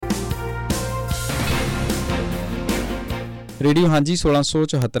Radio ਹਾਂਜੀ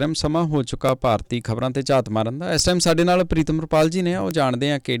 1674 ਸਮਾਂ ਹੋ ਚੁੱਕਾ ਭਾਰਤੀ ਖਬਰਾਂ ਤੇ ਝਾਤ ਮਾਰਨ ਦਾ। ਇਸ ਟਾਈਮ ਸਾਡੇ ਨਾਲ ਪ੍ਰੀਤਮ ਰੁਪਾਲ ਜੀ ਨੇ, ਉਹ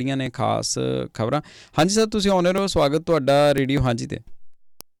ਜਾਣਦੇ ਆ ਕਿਹੜੀਆਂ ਨੇ ਖਾਸ ਖਬਰਾਂ। ਹਾਂਜੀ ਸਰ, ਤੁਸੀਂ ਆਉਂਦੇ ਰਹੋ, ਸਵਾਗਤ ਤੁਹਾਡਾ ਰੇਡੀਓ ਹਾਂਜੀ ਤੇ।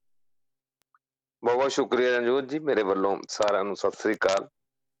 ਬਹੁਤ ਬਹੁਤ ਸ਼ੁਕਰੀਆ ਰਣਜੋਤ ਜੀ, ਮੇਰੇ ਵੱਲੋਂ ਸਾਰਿਆਂ ਨੂੰ ਸਤਿ ਸ੍ਰੀ ਅਕਾਲ।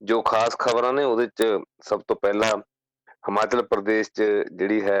 ਜੋ ਖਾਸ ਖਬਰਾਂ ਨੇ ਉਹਦੇ ਚ ਸਭ ਤੋਂ ਪਹਿਲਾਂ ਹਿਮਾਚਲ ਪ੍ਰਦੇਸ਼ ਚ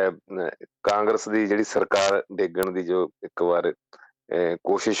ਜਿਹੜੀ ਹੈ ਕਾਂਗਰਸ ਦੀ ਜਿਹੜੀ ਸਰਕਾਰ ਡੇਗਣ ਦੀ ਜੋ ਇੱਕ ਵਾਰ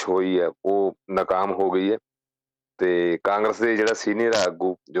ਕੋਸ਼ਿਸ਼ ਹੋਈ ਹੈ ਉਹ ਨਾਕਾਮ ਹੋ ਗਈ ਹੈ। ਤੇ ਕਾਂਗਰਸ ਦੇ ਜਿਹੜਾ ਸੀਨੀਅਰ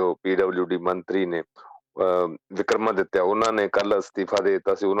ਆਗੂ ਜੋ PWD ਮੰਤਰੀ ਨੇ ਵਿਕਰਮਾਦਿੱਤਿਆ, ਉਹਨਾਂ ਨੇ ਕੱਲ ਅਸਤੀਫਾ ਦੇ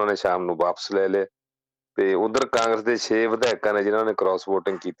ਦਿੱਤਾ ਸੀ। ਉਹਨਾਂ ਨੇ ਸ਼ਾਮ ਨੂੰ ਵਾਪਸ ਲੈ ਲਿਆ। ਤੇ ਉਧਰ ਕਾਂਗਰਸ ਦੇ 6 ਵਿਧਾਇਕਾਂ ਨੇ ਜਿਨ੍ਹਾਂ ਨੇ ਕ੍ਰਾਸ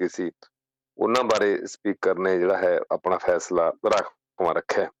ਵੋਟਿੰਗ ਕੀਤੀ ਸੀ, ਉਹਨਾਂ ਬਾਰੇ ਸਪੀਕਰ ਨੇ ਜਿਹੜਾ ਹੈ ਆਪਣਾ ਫੈਸਲਾ ਰਾਖਵਾਂ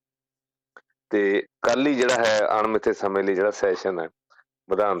ਰੱਖਿਆ। ਤੇ ਕੱਲ ਹੀ ਜਿਹੜਾ ਹੈ ਅਣਮਿੱਥੇ ਸਮੇਂ ਲਈ ਜਿਹੜਾ ਸੈਸ਼ਨ ਹੈ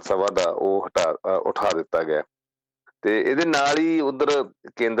ਵਿਧਾਨ ਸਭਾ ਦਾ ਉਹ ਉਠਾ ਦਿੱਤਾ ਗਿਆ। ਤੇ ਇਹਦੇ ਨਾਲ ਹੀ ਉਧਰ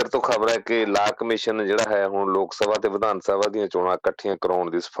ਕੇਂਦਰ ਤੋਂ ਖਬਰ ਹੈ ਕਿ ਲਾ ਕਮਿਸ਼ਨ ਜਿਹੜਾ ਹੈ ਹੁਣ ਲੋਕ ਸਭਾ ਤੇ ਵਿਧਾਨ ਸਭਾ ਦੀਆਂ ਚੋਣਾਂ ਇਕੱਠੀਆਂ ਕਰਾਉਣ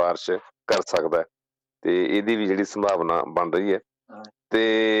ਦੀ ਸਿਫਾਰਿਸ਼ ਕਰ ਸਕਦਾ ਹੈ। ਤੇ ਇਹਦੀ ਵੀ ਜਿਹੜੀ ਸੰਭਾਵਨਾ ਬਣ ਰਹੀ ਹੈ।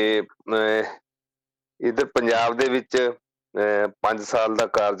 ਤੇ ਇੱਧਰ ਪੰਜਾਬ ਦੇ ਵਿੱਚ 5 ਸਾਲ ਦਾ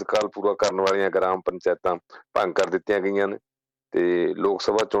ਕਾਰਜਕਾਲ ਪੂਰਾ ਕਰਨ ਵਾਲੀਆਂ ਗ੍ਰਾਮ ਪੰਚਾਇਤਾਂ ਭੰਗ ਕਰ ਦਿੱਤੀਆਂ ਗਈਆਂ ਨੇ। ਤੇ ਲੋਕ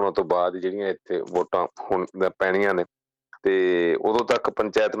ਸਭਾ ਚੋਣਾਂ ਤੋਂ ਬਾਅਦ ਜਿਹੜੀਆਂ ਇੱਥੇ ਵੋਟਾਂ ਹੁਣ ਪੈਣੀਆਂ ਨੇ, ਤੇ ਉਦੋਂ ਤੱਕ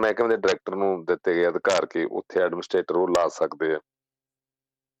ਪੰਚਾਇਤ ਮਹਿਕਮੇ ਦੇ ਡਾਇਰੈਕਟਰ ਨੂੰ ਦਿੱਤੇ ਗਏ ਅਧਿਕਾਰ ਕਿ ਉੱਥੇ ਐਡਮਿਨਿਸਟ੍ਰੇਟਰ ਉਹ ਲਾ ਸਕਦੇ ਆ।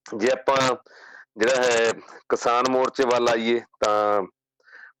 ਜੇ ਆਪਾਂ ਜਿਹੜਾ ਹੈ ਕਿਸਾਨ ਮੋਰਚੇ ਵੱਲ ਆਈਏ ਤਾਂ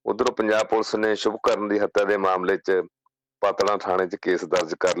ਉਧਰੋਂ ਪੰਜਾਬ ਪੁਲਿਸ ਨੇ ਸ਼ੁਭਕਰਨ ਦੀ ਹੱਤਿਆ ਦੇ ਮਾਮਲੇ 'ਚ ਪਾਤੜਾਂ ਥਾਣੇ 'ਚ ਕੇਸ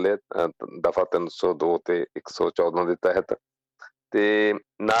ਦਰਜ ਕਰ ਲਿਆ ਦਫਾ 302 ਤੇ 114 ਦੇ ਤਹਿਤ। ਤੇ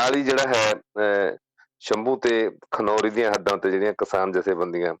ਨਾਲ ਹੀ ਜਿਹੜਾ ਹੈ ਸ਼ੰਭੂ ਤੇ ਖਨੌਰੀ ਦੀਆਂ ਹੱਦਾਂ ਤੇ ਜਿਹੜੀਆਂ ਕਿਸਾਨ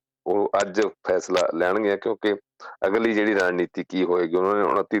ਜਥੇਬੰਦੀਆਂ ਉਹ ਅੱਜ ਫੈਸਲਾ ਲੈਣਗੀਆਂ, ਕਿਉਂਕਿ ਅਗਲੀ ਜਿਹੜੀ ਰਣਨੀਤੀ ਕੀ ਹੋਏਗੀ। ਉਹਨਾਂ ਨੇ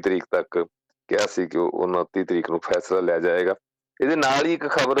 29 ਤਰੀਕ ਤੱਕ ਕਿਹਾ ਸੀ ਕਿ ਉਹ 29 ਤਰੀਕ ਨੂੰ ਫੈਸਲਾ ਲਿਆ ਜਾਏਗਾ। ਇਹਦੇ ਨਾਲ ਹੀ ਇੱਕ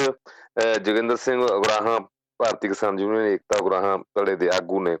ਖਬਰ ਜੋਗਿੰਦਰ ਸਿੰਘ ਉਗਰਾਹਾਂ ਭਾਰਤੀ ਕਿਸਾਨ ਯੂਨੀਅਨ ਏਕਤਾ ਉਗਰਾਹਾਂ ਧੜੇ ਦੇ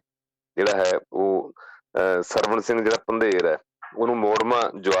ਆਗੂ ਨੇ ਜਿਹੜਾ ਹੈ ਉਹ ਸਰਵਣ ਸਿੰਘ ਜਿਹੜਾ ਪੰਧੇਰ ਹੈ ਉਹਨੂੰ ਮੋੜਵਾਂ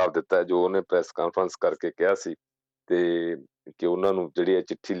ਜਵਾਬ ਦਿੱਤਾ ਜੋ ਉਹਨੇ ਪ੍ਰੈਸ ਕਾਨਫਰੰਸ ਕਰਕੇ ਕਿਹਾ ਸੀ, ਤੇ ਕਿ ਉਹਨਾਂ ਨੂੰ ਜਿਹੜੀ ਇਹ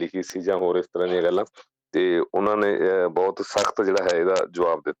ਚਿੱਠੀ ਲਿਖੀ ਸੀ ਜਾਂ ਹੋਰ ਇਸ ਤਰ੍ਹਾਂ ਦੀਆਂ ਗੱਲਾਂ, ਤੇ ਉਹਨਾਂ ਨੇ ਬਹੁਤ ਸਖਤ ਜਿਹੜਾ ਹੈ ਇਹਦਾ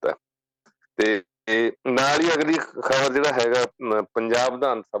ਜਵਾਬ ਦਿੱਤਾ। ਤੇ ਨਾਲ ਹੀ ਅਗਲੀ ਖਬਰ ਜਿਹੜਾ ਹੈਗਾ ਪੰਜਾਬ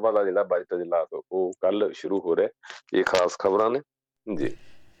ਵਿਧਾਨ ਸਭਾ ਦਾ ਜਿਹੜਾ ਬਜਟ ਇਜਲਾਸ ਉਹ ਕੱਲ ਸ਼ੁਰੂ ਹੋ ਰਿਹਾ। ਇਹ ਖਾਸ ਖਬਰਾਂ ਨੇ ਜੀ।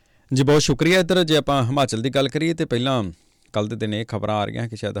 ਜੀ ਬਹੁਤ ਸ਼ੁਕਰੀਆ। ਇੱਧਰ ਜੇ ਆਪਾਂ ਹਿਮਾਚਲ ਦੀ ਗੱਲ ਕਰੀਏ ਤਾਂ ਪਹਿਲਾਂ ਕੱਲ੍ਹ ਦੇ ਦਿਨ ਇਹ ਖਬਰਾਂ ਆ ਰਹੀਆਂ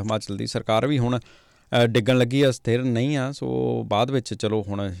ਕਿ ਸ਼ਾਇਦ ਹਿਮਾਚਲ ਦੀ ਸਰਕਾਰ ਵੀ ਹੁਣ ਡਿੱਗਣ ਲੱਗੀ ਆ, ਸਥਿਰ ਨਹੀਂ ਆ। ਸੋ ਬਾਅਦ ਵਿੱਚ ਚਲੋ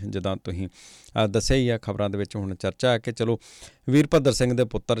ਹੁਣ ਜਿੱਦਾਂ ਤੁਸੀਂ ਦੱਸਿਆ ਹੀ ਆ ਖਬਰਾਂ ਦੇ ਵਿੱਚ ਹੁਣ ਚਰਚਾ ਹੈ ਕਿ ਚਲੋ ਵੀਰਭੱਦਰ ਸਿੰਘ ਦੇ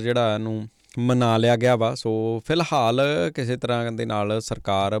ਪੁੱਤਰ ਜਿਹੜਾ ਇਹਨੂੰ ਮਨਾ ਲਿਆ ਗਿਆ ਵਾ। ਸੋ ਫਿਲਹਾਲ ਕਿਸੇ ਤਰ੍ਹਾਂ ਦੇ ਨਾਲ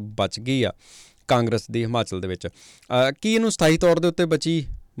ਸਰਕਾਰ ਬਚ ਗਈ ਆ ਕਾਂਗਰਸ ਦੀ ਹਿਮਾਚਲ ਦੇ ਵਿੱਚ। ਕੀ ਇਹਨੂੰ ਸਥਾਈ ਤੌਰ ਦੇ ਉੱਤੇ ਬਚੀ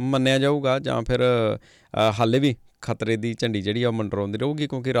ਮੰਨਿਆ ਜਾਊਗਾ ਜਾਂ ਫਿਰ ਹਾਲੇ ਵੀ ਖਤਰੇ ਦੀ ਝੰਡੀ ਜਿਹੜੀ ਆ ਉਹ ਮੰਡਰਾਉਂਦੀ ਰਹੂਗੀ,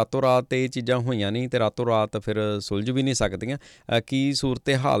 ਕਿਉਂਕਿ ਰਾਤੋਂ ਰਾਤ ਇਹ ਚੀਜ਼ਾਂ ਹੋਈਆਂ ਨਹੀਂ ਤੇ ਰਾਤੋਂ ਰਾਤ ਫਿਰ ਸੁਲਝ ਵੀ ਨਹੀਂ ਸਕਦੀਆਂ। ਕੀ ਸੂਰਤ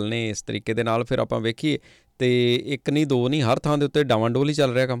ਹਾਲ ਨੇ ਇਸ ਤਰੀਕੇ ਦੇ ਨਾਲ ਫਿਰ ਆਪਾਂ ਵੇਖੀਏ ਤੇ ਇੱਕ ਨਹੀਂ ਦੋ ਨਹੀਂ ਹਰ ਥਾਂ ਦੇ ਉੱਤੇ ਡਾਵਾਂਡੋਲ ਹੀ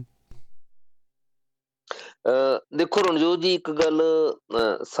ਚੱਲ ਰਿਹਾ ਕੰਮ। ਦੇਖੋ ਰਣਜੋਤ ਜੀ, ਇੱਕ ਗੱਲ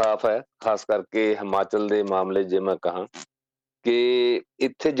ਸਾਫ਼ ਹੈ ਖਾਸ ਕਰਕੇ ਹਿਮਾਚਲ ਦੇ ਮਾਮਲੇ ਜੇ ਮੈਂ ਕਹਾਂ ਕਿ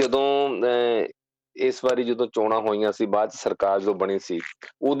ਇੱਥੇ ਜਦੋਂ ਇਸ ਵਾਰੀ ਜਦੋਂ ਚੋਣਾਂ ਹੋਈਆਂ ਸੀ, ਬਾਅਦ 'ਚ ਸਰਕਾਰ ਜਦੋਂ ਬਣੀ ਸੀ,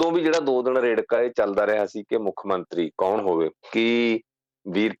 ਉਦੋਂ ਵੀ ਜਿਹੜਾ 2 ਦਿਨ ਰੇੜਕਾ ਇਹ ਚੱਲਦਾ ਰਿਹਾ ਸੀ ਕਿ ਮੁੱਖ ਮੰਤਰੀ ਕੌਣ ਹੋਵੇ। ਕੀ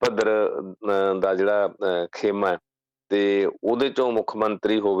ਵੀਰਭੱਦਰ ਦਾ ਜਿਹੜਾ ਖੇਮਾ ਹੈ ਤੇ ਉਹਦੇ ਚੋਂ ਮੁੱਖ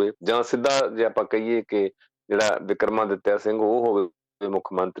ਮੰਤਰੀ ਹੋਵੇ, ਜਾਂ ਸਿੱਧਾ ਜੇ ਆਪਾਂ ਕਹੀਏ ਕਿ ਜਿਹੜਾ ਵਿਕਰਮਾਦਿੱਤਿਆ ਸਿੰਘ ਉਹ ਹੋਵੇ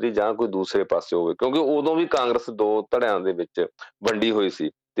ਮੁੱਖ ਮੰਤਰੀ, ਜਾਂ ਕੋਈ ਦੂਸਰੇ ਪਾਸੇ ਹੋਵੇ। ਕਿਉਂਕਿ ਉਦੋਂ ਵੀ ਕਾਂਗਰਸ 2 ਧੜਿਆਂ ਦੇ ਵਿੱਚ ਵੰਡੀ ਹੋਈ ਸੀ,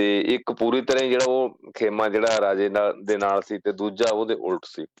 ਤੇ ਇੱਕ ਪੂਰੀ ਤਰ੍ਹਾਂ ਜਿਹੜਾ ਉਹ ਖੇਮਾ ਜਿਹੜਾ ਰਾਜੇ ਦੇ ਨਾਲ ਸੀ ਤੇ ਦੂਜਾ ਉਹਦੇ ਉਲਟ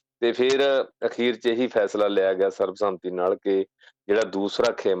ਸੀ। ਤੇ ਫਿਰ ਅਖੀਰ 'ਚ ਇਹੀ ਫੈਸਲਾ ਲਿਆ ਗਿਆ ਸਰਬਸੰਮਤੀ ਨਾਲ ਕਿ ਜਿਹੜਾ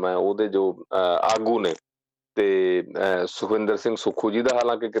ਦੂਸਰਾ ਖੇਮਾ ਹੈ ਉਹਦੇ ਜੋ ਆਗੂ ਨੇ ਤੇ ਸੁਖਵਿੰਦਰ ਸਿੰਘ ਸੁੱਖੂ ਜੀ ਦਾ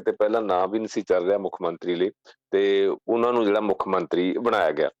ਹਾਲਾਂਕਿ ਕਿਤੇ ਪਹਿਲਾਂ ਨਾਂ ਵੀ ਨਹੀਂ ਸੀ ਚੱਲ ਰਿਹਾ ਮੁੱਖ ਮੰਤਰੀ ਲਈ, ਤੇ ਉਹਨਾਂ ਨੂੰ ਜਿਹੜਾ ਮੁੱਖ ਮੰਤਰੀ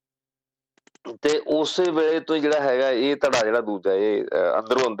ਬਣਾਇਆ ਗਿਆ। ਤੇ ਉਸੇ ਵੇਲੇ ਤੋਂ ਜਿਹੜਾ ਹੈਗਾ ਇਹ ਧੜਾ ਜਿਹੜਾ ਦੂਜਾ ਇਹ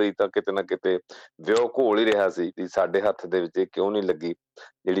ਅੰਦਰੋਂ ਅੰਦਰ ਹੀ ਤਾਂ ਕਿਤੇ ਨਾ ਕਿਤੇ ਵਿਉ ਘੋਲ ਹੀ ਰਿਹਾ ਸੀ ਵੀ ਸਾਡੇ ਹੱਥ ਦੇ ਵਿੱਚ ਕਿਉਂ ਨਹੀਂ ਲੱਗੀ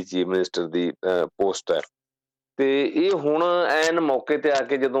ਜਿਹੜੀ ਚੀਫ ਮਿਨਿਸਟਰ ਦੀ ਪੋਸਟ ਹੈ। ਤੇ ਇਹ ਹੁਣ ਐਨ ਮੌਕੇ ਤੇ ਆ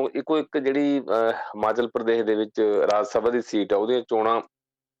ਕੇ ਜਦੋਂ ਇੱਕੋ ਇੱਕ ਜਿਹੜੀ ਹਿਮਾਚਲ ਪ੍ਰਦੇਸ਼ ਦੇ ਵਿੱਚ ਰਾਜ ਸਭਾ ਦੀ ਸੀਟ ਆ ਉਹਦੀਆਂ ਚੋਣਾਂ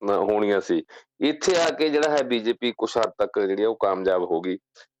ਹੋਣੀਆਂ ਸੀ, ਇੱਥੇ ਆ ਕੇ ਜਿਹੜਾ ਹੈ ਬੀਜੇਪੀ ਕੁਛ ਹੱਦ ਤੱਕ ਜਿਹੜੀ ਆ ਉਹ ਕਾਮਯਾਬ ਹੋ ਗਈ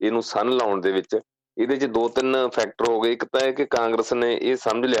ਇਹਨੂੰ ਸੰਨ ਲਾਉਣ ਦੇ ਵਿੱਚ। ਇਹਦੇ 'ਚ 2-3 ਫੈਕਟਰ ਹੋ ਗਏ। ਇੱਕ ਤਾਂ ਇਹ ਕਿ ਕਾਂਗਰਸ ਨੇ ਇਹ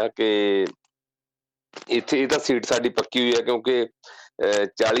ਸਮਝ ਲਿਆ ਕਿ ਇੱਥੇ ਇਹ ਤਾਂ ਸੀਟ ਸਾਡੀ ਪੱਕੀ ਹੋਈ ਹੈ, ਕਿਉਂਕਿ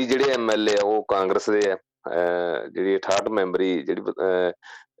 40 ਜਿਹੜੇ MLA ਆ ਉਹ ਕਾਂਗਰਸ ਦੇ ਆ। ਜਿਹੜੀ 68 ਮੈਂਬਰੀ ਜਿਹੜੀ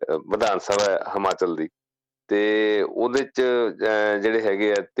ਵਿਧਾਨ ਸਭਾ ਹੈ ਹਿਮਾਚਲ ਦੀ, ਤੇ ਉਹਦੇ 'ਚ ਜਿਹੜੇ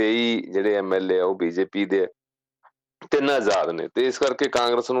ਹੈਗੇ ਆ 23 ਜਿਹੜੇ MLA ਆ ਉਹ BJP ਦੇ ਆ, 3 ਆਜ਼ਾਦ ਨੇ। ਤੇ ਇਸ ਕਰਕੇ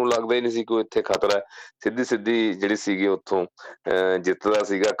ਕਾਂਗਰਸ ਨੂੰ ਲੱਗਦਾ ਹੀ ਨਹੀਂ ਸੀ ਕੋਈ ਇੱਥੇ ਖਤਰਾ ਹੈ। ਸਿੱਧੀ ਜਿਹੜੀ ਸੀਗੀ ਉੱਥੋਂ ਜਿੱਤਦਾ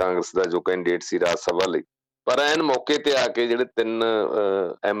ਸੀਗਾ ਕਾਂਗਰਸ ਦਾ ਜੋ ਕੈਂਡੀਡੇਟ ਸੀ ਰਾਜ ਸਭਾ ਲਈ। ਪਰ ਐਨ ਮੌਕੇ ਤੇ ਆ ਕੇ ਜਿਹੜੇ 3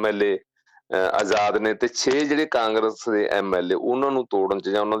 ਐਮਐਲਏ ਆਜ਼ਾਦ ਨੇ ਤੇ 6 ਜਿਹੜੇ ਕਾਂਗਰਸ ਦੇ ਐਮਐਲਏ ਉਹਨਾਂ ਨੂੰ ਤੋੜਨ 'ਚ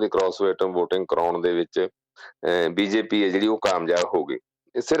ਜਾਂ ਉਹਨਾਂ ਦੀ ਕ੍ਰਾਸ ਵੋਟਿੰਗ ਕਰਾਉਣ ਦੇ ਵਿੱਚ ਬੀਜੇਪੀ ਹੈ ਜਿਹੜੀ ਉਹ ਕਾਮਯਾਬ ਹੋ ਗਈ।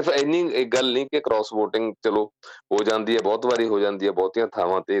 ਇਹ ਸਿਰਫ ਇੰਨੀ ਇੱਕ ਗੱਲ ਨਹੀਂ ਕਿ ਕ੍ਰਾਸ ਵੋਟਿੰਗ ਚਲੋ ਹੋ ਜਾਂਦੀ ਹੈ, ਬਹੁਤ ਵਾਰੀ ਹੋ ਜਾਂਦੀ ਹੈ, ਬਹੁਤੀਆਂ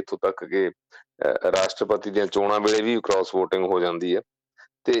ਥਾਵਾਂ ਤੇ ਇੱਥੋਂ ਤੱਕ ਕਿ ਰਾਸ਼ਟਰਪਤੀ ਦੀਆਂ ਚੋਣਾਂ ਵੇਲੇ ਵੀ ਕ੍ਰਾਸ ਵੋਟਿੰਗ ਹੋ ਜਾਂਦੀ ਹੈ।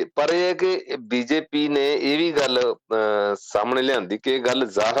 ਤੇ ਪਰ ਇਹ ਹੈ ਕਿ ਬੀਜੇਪੀ ਨੇ ਇਹ ਵੀ ਗੱਲ ਸਾਹਮਣੇ ਲਿਆਂਦੀ ਕਿ ਇਹ ਗੱਲ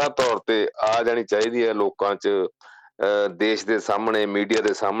ਜ਼ਾਹਰਾ ਤੌਰ ਤੇ ਆ ਜਾਣੀ ਚਾਹੀਦੀ ਹੈ ਲੋਕਾਂ 'ਚ, ਦੇਸ਼ ਦੇ ਸਾਹਮਣੇ, ਮੀਡੀਆ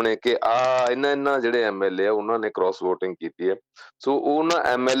ਦੇ ਸਾਹਮਣੇ, ਕਿ ਇਹਨਾਂ ਜਿਹੜੇ ਐਮਐਲਏ ਆ ਉਹਨਾਂ ਨੇ ਕ੍ਰਾਸ ਵੋਟਿੰਗ ਕੀਤੀ ਹੈ। ਸੋ ਉਹਨਾਂ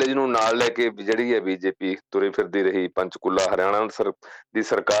ਐਮਐਲਏ ਨੂੰ ਨਾਲ ਲੈ ਕੇ ਜਿਹੜੀ ਹੈ ਬੀਜੇਪੀ ਤੁਰੀ ਫਿਰਦੀ ਰਹੀ। ਪੰਚਕੂਲਾ ਹਰਿਆਣਾ ਦੀ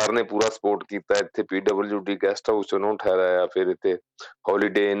ਸਰਕਾਰ ਨੇ ਪੂਰਾ ਸਪੋਰਟ ਕੀਤਾ, ਇੱਥੇ PWD ਗੈਸਟ ਹਾਊਸ ਉਹਨੂੰ ਠਹਿਰਾਇਆ, ਫਿਰ ਇੱਥੇ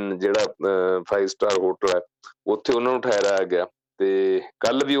ਹੌਲੀਡੇ ਇਨ ਜਿਹੜਾ 5 ਸਟਾਰ ਹੋਟਲ ਹੈ ਉੱਥੇ ਉਹਨਾਂ ਨੂੰ ਠਹਿਰਾਇਆ ਗਿਆ। ਤੇ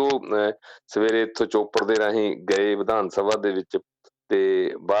ਕੱਲ ਵੀ ਉਹ ਸਵੇਰੇ ਇੱਥੋਂ ਚੋਪੜ ਦੇ ਰਾਹੀਂ ਗਏ ਵਿਧਾਨ ਸਭਾ ਦੇ ਵਿੱਚ, ਤੇ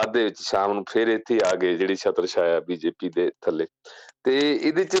ਬਾਅਦ ਦੇ ਵਿੱਚ ਸ਼ਾਮ ਨੂੰ ਫਿਰ ਇੱਥੇ ਆ ਗਏ ਜਿਹੜੀ ਛਤਰ ਛਾਇਆ ਬੀਜੇਪੀ ਦੇ ਥੱਲੇ। ਤੇ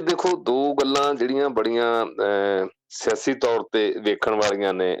ਇਹਦੇ ਚ ਦੇਖੋ ਦੋ ਗੱਲਾਂ ਜਿਹੜੀਆਂ ਬੜੀਆਂ ਸਿਆਸੀ ਤੌਰ ਤੇ ਵੇਖਣ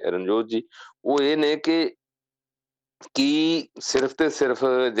ਵਾਲੀਆਂ ਨੇ ਰਣਜੋਤ ਜੀ, ਉਹ ਇਹ ਨੇ ਕਿ ਕੀ ਸਿਰਫ ਤੇ ਸਿਰਫ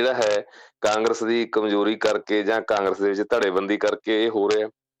ਜਿਹੜਾ ਹੈ ਕਾਂਗਰਸ ਦੀ ਕਮਜ਼ੋਰੀ ਕਰਕੇ ਜਾਂ ਕਾਂਗਰਸ ਦੇ ਵਿੱਚ ਧੜੇਬੰਦੀ ਕਰਕੇ ਇਹ ਹੋ ਰਿਹਾ,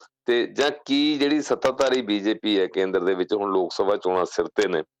 ਤੇ ਜਾਂ ਕੀ ਜਿਹੜੀ ਸੱਤਾਧਾਰੀ ਬੀਜੇਪੀ ਹੈ ਕੇਂਦਰ ਦੇ ਵਿੱਚ, ਹੁਣ ਲੋਕ ਸਭਾ ਚੋਣਾਂ ਸਿਰ ਤੇ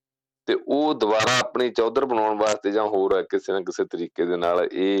ਨੇ, ਤੇ ਉਹ ਦੁਬਾਰਾ ਆਪਣੀ ਚੌਧਰ ਬਣਾਉਣ ਵਾਸਤੇ ਜਾਂ ਹੋਰ ਕਿਸੇ ਨਾ ਕਿਸੇ ਤਰੀਕੇ ਦੇ ਨਾਲ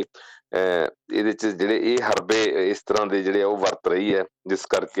ਇਹਦੇ ਚ ਜਿਹੜੇ ਇਹ ਹਰਬੇ ਇਸ ਤਰ੍ਹਾਂ ਦੇ ਜਿਹੜੇ ਆ ਉਹ ਵਰਤ ਰਹੀ ਹੈ, ਜਿਸ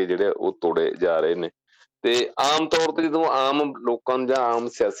ਕਰਕੇ ਜਿਹੜੇ ਉਹ ਤੋੜੇ ਜਾ ਰਹੇ ਨੇ। ਤੇ ਆਮ ਤੌਰ ਤੇ ਜਦੋਂ ਆਮ ਲੋਕਾਂ ਨੂੰ ਜਾਂ ਆਮ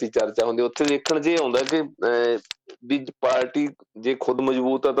ਸਿਆਸੀ ਚਰਚਾ ਹੁੰਦੀ, ਉੱਥੇ ਦੇਖਣ 'ਚ ਇਹ ਆਉਂਦਾ ਕਿ ਵੀ ਪਾਰਟੀ ਜੇ ਖੁਦ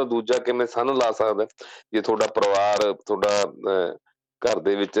ਮਜ਼ਬੂਤ ਆ ਤਾਂ ਦੂਜਾ ਕਿਵੇਂ ਸੰਨ ਲਾ ਸਕਦਾ। ਜੇ ਤੁਹਾਡਾ ਪਰਿਵਾਰ, ਤੁਹਾਡਾ ਘਰ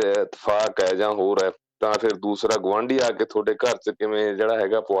ਦੇ ਵਿੱਚ ਇਤਫਾਕ ਹੈ ਜਾਂ ਹੋਰ ਹੈ, ਤਾਂ ਫਿਰ ਦੂਸਰਾ ਗੁਆਂਢੀ ਆ ਕੇ ਤੁਹਾਡੇ ਘਰ 'ਚ ਕਿਵੇਂ ਜਿਹੜਾ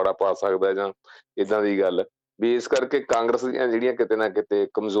ਹੈਗਾ ਪੁਆੜਾ ਪਾ ਸਕਦਾ ਜਾਂ ਏਦਾਂ ਦੀ ਗੱਲ। ਵੀ ਇਸ ਕਰਕੇ ਕਾਂਗਰਸ ਦੀਆਂ ਜਿਹੜੀਆਂ ਕਿਤੇ ਨਾ ਕਿਤੇ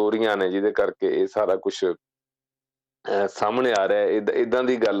ਕਮਜ਼ੋਰੀਆਂ ਨੇ, ਜਿਹਦੇ ਕਰਕੇ ਇਹ ਸਾਰਾ ਕੁਛ ਸਾਹਮਣੇ ਆ ਰਿਹਾ, ਏਦਾਂ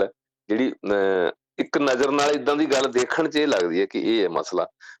ਦੀ ਗੱਲ ਜਿਹੜੀ ਇੱਕ ਨਜ਼ਰ ਨਾਲ ਏਦਾਂ ਦੀ ਗੱਲ ਦੇਖਣ 'ਚ ਇਹ ਲੱਗਦੀ ਹੈ ਕਿ ਇਹ ਹੈ ਮਸਲਾ।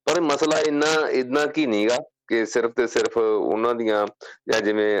 ਪਰ ਮਸਲਾ ਇੰਨਾ ਕੀ ਨੀਗਾ ਕਿ ਸਿਰਫ ਤੇ ਸਿਰਫ ਉਹਨਾਂ ਦੀਆਂ, ਜਾਂ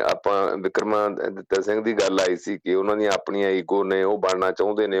ਜਿਵੇਂ ਆਪਾਂ ਵਿਕਰਮਾਦਿੱਤਾ ਸਿੰਘ ਦੀ ਗੱਲ ਆਈ ਸੀ ਕਿ ਉਹਨਾਂ ਦੀਆਂ ਆਪਣੀਆਂ ਈਗੋ ਨੇ, ਉਹ ਬਣਨਾ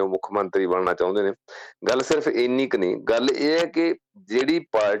ਚਾਹੁੰਦੇ ਨੇ, ਉਹ ਮੁੱਖ ਮੰਤਰੀ ਬਣਨਾ ਚਾਹੁੰਦੇ ਨੇ। ਗੱਲ ਸਿਰਫ ਇੰਨੀ ਕੁ ਨਹੀਂ, ਗੱਲ ਇਹ ਹੈ ਕਿ ਜਿਹੜੀ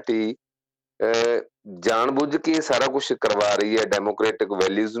ਪਾਰਟੀ ਜਾਣਬੁੱਝ ਕੇ ਸਾਰਾ ਕੁਛ ਕਰਵਾ ਰਹੀ ਹੈ, ਡੈਮੋਕ੍ਰੇਟਿਕ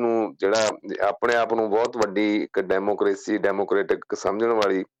ਵੈਲਿਊਜ਼ ਨੂੰ, ਜਿਹੜਾ ਆਪਣੇ ਆਪ ਨੂੰ ਬਹੁਤ ਵੱਡੀ ਇੱਕ ਡੈਮੋਕ੍ਰੇਟਿਕ ਸਮਝਣ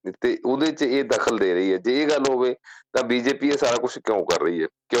ਵਾਲੀ, ਤੇ ਉਹਦੇ 'ਚ ਇਹ ਦਖਲ ਦੇ ਰਹੀ ਹੈ। ਜੇ ਇਹ ਗੱਲ ਹੋਵੇ ਤਾਂ ਬੀਜੇਪੀ ਇਹ ਸਾਰਾ ਕੁਛ ਕਿਉਂ ਕਰ ਰਹੀ ਹੈ?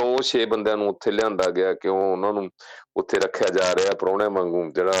 ਕਿਉਂ 6 ਬੰਦਿਆਂ ਨੂੰ ਉੱਥੇ ਲਿਆਂਦਾ ਗਿਆ? ਕਿਉਂ ਉਹਨਾਂ ਨੂੰ ਉੱਥੇ ਰੱਖਿਆ ਜਾ ਰਿਹਾ ਪ੍ਰਾਹੁਣਿਆਂ ਵਾਂਗੂ?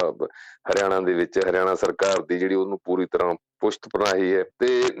 ਜਿਹੜਾ ਹਰਿਆਣਾ ਦੇ ਵਿੱਚ ਹਰਿਆਣਾ ਸਰਕਾਰ ਦੀ ਜਿਹੜੀ ਉਹਨੂੰ ਪੂਰੀ ਤਰ੍ਹਾਂ ਪੁਸ਼ਤ ਪਨਾਹੀ ਹੈ,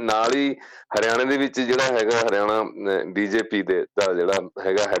 ਤੇ ਨਾਲ ਹੀ ਹਰਿਆਣੇ ਦੇ ਵਿੱਚ ਜਿਹੜਾ ਹੈਗਾ ਹਰਿਆਣਾ ਬੀਜੇਪੀ ਦੇ ਦਾ ਜਿਹੜਾ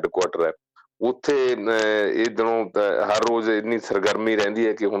ਹੈਗਾ ਹੈਡਕੁਆਟਰ ਹੈ, ਉੱਥੇ ਇਹ ਦਿਨੋਂ ਹਰ ਰੋਜ਼ ਇੰਨੀ ਸਰਗਰਮੀ ਰਹਿੰਦੀ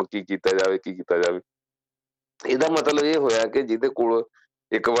ਹੈ ਕਿ ਹੁਣ ਕੀ ਕੀਤਾ ਜਾਵੇ, ਕੀ ਕੀਤਾ ਜਾਵੇ। ਇਹਦਾ ਮਤਲਬ ਇਹ ਹੋਇਆ ਕਿ ਜਿਹਦੇ ਕੋਲ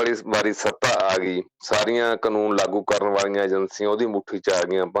ਇੱਕ ਵਾਰੀ ਸੱਤਾ ਆ ਗਈ, ਸਾਰੀਆਂ ਕਾਨੂੰਨ ਲਾਗੂ ਕਰਨ ਵਾਲੀਆਂ ਏਜੰਸੀਆਂ ਉਹਦੀ ਮੁੱਠੀ 'ਚ ਆ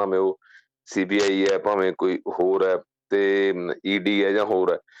ਗਈਆਂ, ਭਾਵੇਂ ਉਹ CBI ਹੈ, ਭਾਵੇਂ ਕੋਈ ਹੋਰ ਹੈ, ਤੇ ED ਹੈ ਜਾਂ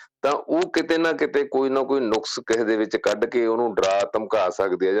ਹੋਰ ਹੈ, ਤਾਂ ਉਹ ਕਿਤੇ ਨਾ ਕਿਤੇ ਕੋਈ ਨਾ ਕੋਈ ਨੁਕਸ ਕਿਸੇ ਦੇ ਵਿੱਚ ਕੱਢ ਕੇ ਉਹਨੂੰ ਡਰਾ ਧਮਕਾ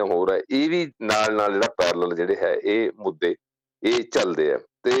ਸਕਦੀ ਹੈ ਜਾਂ ਹੋਰ ਹੈ। ਇਹ ਵੀ ਨਾਲ ਜਿਹੜਾ ਪੈਰਲਲ ਜਿਹੜੇ ਹੈ ਇਹ ਮੁੱਦੇ ਇਹ ਚੱਲਦੇ ਆ।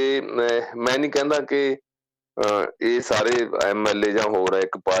 ਤੇ ਮੈਂ ਨਹੀਂ ਕਹਿੰਦਾ ਕਿ ਇਹ ਸਾਰੇ MLA ਜਾਂ ਹੋਰ ਹੈ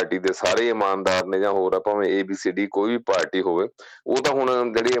ਇੱਕ ਪਾਰਟੀ ਦੇ ਸਾਰੇ ਇਮਾਨਦਾਰ ਨੇ ਜਾਂ ਹੋਰ ਆ, ਭਾਵੇਂ ABCD ਕੋਈ ਵੀ ਪਾਰਟੀ ਹੋਵੇ, ਉਹ ਤਾਂ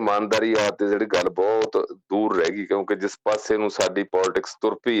ਹੁਣ ਜਿਹੜੀ ਇਮਾਨਦਾਰੀ ਆ ਤੇ ਜਿਹੜੀ ਗੱਲ ਬਹੁਤ ਦੂਰ ਰਹਿ ਗਈ, ਕਿਉਂਕਿ ਜਿਸ ਪਾਸੇ ਨੂੰ ਸਾਡੀ ਪੋਲਿਟਿਕਸ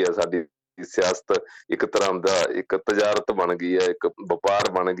ਤੁਰ ਪਈ ਹੈ, ਸਾਡੀ ਸਿਆਸਤ ਇੱਕ ਤਰ੍ਹਾਂ ਦਾ ਇੱਕ ਤਜਾਰਤ ਬਣ ਗਈ ਹੈ, ਇੱਕ ਵਪਾਰ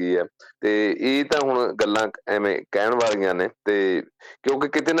ਬਣ ਗਈ ਹੈ। ਤੇ ਇਹ ਤਾਂ ਹੁਣ ਗੱਲਾਂ ਐਵੇਂ ਕਹਿਣ ਵਾਲੀਆਂ ਨੇ, ਤੇ ਕਿਉਂਕਿ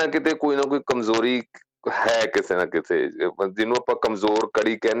ਕਿਤੇ ਨਾ ਕਿਤੇ ਕੋਈ ਨਾ ਕੋਈ ਕਮਜ਼ੋਰੀ ਹੈ ਕਿਸੇ ਨਾ ਕਿਸੇ, ਜਿਹਨੂੰ ਆਪਾਂ ਕਮਜ਼ੋਰ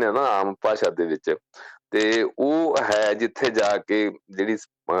ਕੜੀ ਕਹਿੰਦੇ ਆ ਨਾ ਆਮ ਭਾਸ਼ਾ ਦੇ ਵਿੱਚ, ਤੇ ਉਹ ਹੈ ਜਿੱਥੇ ਜਾ ਕੇ ਜਿਹੜੀ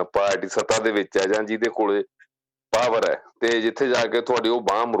ਪਾਰਟੀ ਸੱਤਾ ਦੇ ਵਿੱਚ ਹੈ ਜਾਂ ਜਿਹਦੇ ਕੋਲੇ ਪਾਵਰ ਹੈ, ਤੇ ਜਿੱਥੇ ਜਾ ਕੇ ਤੁਹਾਡੀ ਉਹ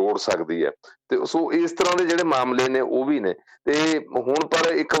ਬਾਂਹ ਮਰੋੜ ਸਕਦੀ ਹੈ। ਤੇ ਸੋ ਇਸ ਤਰ੍ਹਾਂ ਦੇ ਜਿਹੜੇ ਮਾਮਲੇ ਨੇ ਉਹ ਵੀ ਨੇ। ਤੇ ਹੁਣ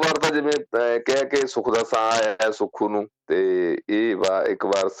ਪਰ ਇੱਕ ਵਾਰ ਤਾਂ ਜਿਵੇਂ ਕਹਿ ਕੇ ਸੁੱਖ ਦਾ ਸਾਹ ਆਇਆ ਸੁੱਖੂ ਨੂੰ, ਤੇ ਇੱਕ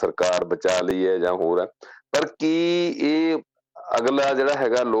ਵਾਰ ਸਰਕਾਰ ਬਚਾ ਲਈ ਹੈ ਜਾਂ ਹੋਰ ਹੈ, ਪਰ ਕੀ ਇਹ ਅਗਲਾ ਜਿਹੜਾ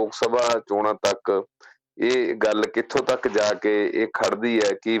ਹੈਗਾ ਲੋਕ ਸਭਾ ਚੋਣਾਂ ਤੱਕ ਇਹ ਗੱਲ ਕਿੱਥੋਂ ਤੱਕ ਜਾ ਕੇ ਇਹ ਖੜਦੀ ਹੈ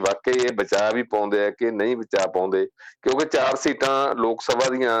ਕਿ ਵਾਕਈ ਇਹ ਬਚਾ ਵੀ ਪਾਉਂਦੇ ਆ ਕਿ ਨਹੀਂ ਬਚਾ ਪਾਉਂਦੇ? ਕਿਉਂਕਿ 4 ਸੀਟਾਂ ਲੋਕ ਸਭਾ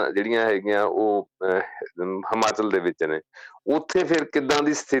ਦੀਆਂ ਜਿਹੜੀਆਂ ਹੈਗੀਆਂ ਉਹ ਹਿਮਾਚਲ ਦੇ ਵਿੱਚ ਨੇ, ਉੱਥੇ ਫਿਰ ਕਿੱਦਾਂ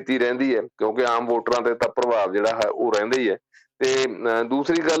ਦੀ ਸਥਿਤੀ ਰਹਿੰਦੀ ਹੈ? ਕਿਉਂਕਿ ਆਮ ਵੋਟਰਾਂ ਤੇ ਤਾਂ ਪ੍ਰਭਾਵ ਜਿਹੜਾ ਹੈ ਉਹ ਰਹਿੰਦਾ ਹੀ ਹੈ। ਤੇ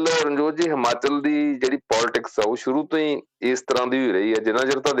ਦੂਸਰੀ ਗੱਲ ਰਣਜੋਤ ਜੀ, ਹਿਮਾਚਲ ਦੀ ਜਿਹੜੀ ਪੋਲਿਟਿਕਸ ਆ ਉਹ ਸ਼ੁਰੂ ਤੋਂ ਹੀ ਇਸ ਤਰ੍ਹਾਂ ਦੀ ਹੋਈ ਰਹੀ ਹੈ। ਜਿੰਨਾ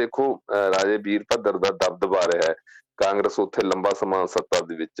ਚਿਰ ਤਾਂ ਦੇਖੋ ਰਾਜੇ ਵੀਰ ਭੱਦਰ ਦਾ ਦਬਦਬਾ ਰਿਹਾ ਹੈ, ਕਾਂਗਰਸ ਉੱਥੇ ਲੰਬਾ ਸਮਾਂ ਸੱਤਾ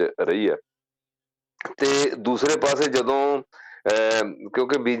ਦੇ ਵਿੱਚ ਰਹੀ ਹੈ। ਤੇ ਦੂਸਰੇ ਪਾਸੇ ਜਦੋਂ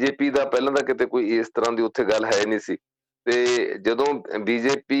ਕਿਉਂਕਿ ਬੀਜੇਪੀ ਦਾ ਪਹਿਲਾਂ ਤਾਂ ਕਿਤੇ ਕੋਈ ਇਸ ਤਰ੍ਹਾਂ ਦੀ ਉੱਥੇ ਗੱਲ ਹੈ ਨਹੀਂ ਸੀ, ਤੇ ਜਦੋਂ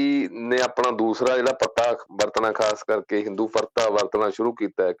ਬੀਜੇਪੀ ਨੇ ਆਪਣਾ ਦੂਸਰਾ ਜਿਹੜਾ ਪੱਤਾ ਵਰਤਣਾ, ਖਾਸ ਕਰਕੇ ਹਿੰਦੂ ਪੱਤਾ ਵਰਤਣਾ ਸ਼ੁਰੂ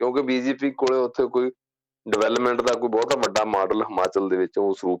ਕੀਤਾ ਹੈ, ਕਿਉਂਕਿ ਬੀਜੇਪੀ ਕੋਲੇ ਉੱਥੇ ਕੋਈ ਡਿਵੈਲਪਮੈਂਟ ਦਾ ਕੋਈ ਬਹੁਤਾ ਵੱਡਾ ਮਾਡਲ ਹਿਮਾਚਲ ਦੇ ਵਿੱਚ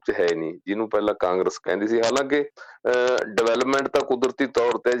ਉਸ ਰੂਪ 'ਚ ਹੈ ਨਹੀਂ, ਜਿਹਨੂੰ ਪਹਿਲਾਂ ਕਾਂਗਰਸ ਕਹਿੰਦੀ ਸੀ। ਹਾਲਾਂਕਿ ਡਿਵੈਲਪਮੈਂਟ ਤਾਂ ਕੁਦਰਤੀ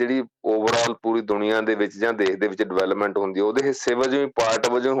ਤੌਰ ਤੇ ਜਿਹੜੀ ਓਵਰਆਲ ਪੂਰੀ ਦੁਨੀਆ ਦੇ ਵਿੱਚ ਜਾਂ ਦੇਸ਼ ਦੇ ਵਿੱਚ ਡਿਵੈਲਪਮੈਂਟ ਹੁੰਦੀ ਹੈ, ਉਹਦੇ ਹਿੱਸੇ ਵਜੋਂ ਹੀ, ਪਾਰਟ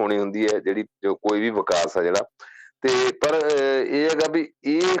ਵਜੋਂ ਹੋਣੀ ਹੁੰਦੀ ਹੈ, ਜਿਹੜੀ ਜੋ ਕੋਈ ਵੀ ਵਿਕਾਸ ਆ ਜਿਹੜਾ। ਤੇ ਪਰ ਇਹ ਹੈਗਾ ਵੀ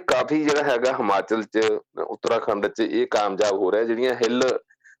ਇਹ ਕਾਫੀ ਜਿਹੜਾ ਹੈਗਾ ਹਿਮਾਚਲ 'ਚ, ਉੱਤਰਾਖੰਡ 'ਚ ਇਹ ਕਾਮਯਾਬ ਹੋ ਰਿਹਾ। ਜਿਹੜੀਆਂ ਹਿੱਲ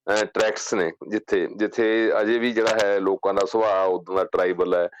ਟਰੈਕਸ ਨੇ, ਜਿੱਥੇ ਜਿੱਥੇ ਅਜੇ ਵੀ ਜਿਹੜਾ ਹੈ ਲੋਕਾਂ ਦਾ ਸੁਭਾਅ ਉਦੋਂ ਦਾ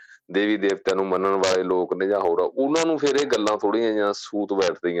ਟਰਾਈਬਲ ਹੈ, ਦੇਵੀ ਦੇਵਤਿਆਂ ਨੂੰ ਮੰਨਣ ਵਾਲੇ ਲੋਕ ਨੇ ਜਾਂ ਹੋਰ ਆ, ਉਹਨਾਂ ਨੂੰ ਫਿਰ ਇਹ ਗੱਲਾਂ ਥੋੜ੍ਹੀਆਂ ਜਿਹੀਆਂ ਸੂਤ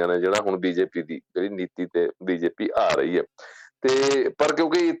ਬੈਠਦੀਆਂ ਨੇ, ਜਿਹੜਾ ਹੁਣ ਬੀਜੇਪੀ ਦੀ ਜਿਹੜੀ ਨੀਤੀ ਤੇ ਬੀਜੇਪੀ ਆ ਰਹੀ ਹੈ। ਤੇ ਪਰ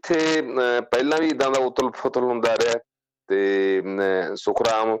ਕਿਉਂਕਿ ਇੱਥੇ ਪਹਿਲਾਂ ਵੀ ਏਦਾਂ ਦਾ ਉਥਲ ਫੁਥਲ ਹੁੰਦਾ ਰਿਹਾ, ਤੇ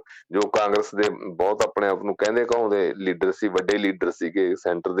ਸੁਖਰਾਮ ਜੋ ਕਾਂਗਰਸ ਦੇ ਬਹੁਤ ਆਪਣੇ ਆਪ ਨੂੰ ਕਹਿੰਦੇ ਕਹਾਉਂਦੇ ਲੀਡਰ ਸੀ, ਵੱਡੇ ਲੀਡਰ ਸੀਗੇ,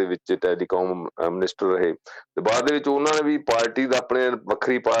 ਸੈਂਟਰ ਦੇ ਵਿੱਚ ਟੈਲੀਕਾਮ ਮਿਨਿਸਟਰ ਰਹੇ, ਤੇ ਬਾਅਦ ਦੇ ਵਿੱਚ ਉਹਨਾਂ ਨੇ ਵੀ ਪਾਰਟੀ ਦਾ ਆਪਣੇ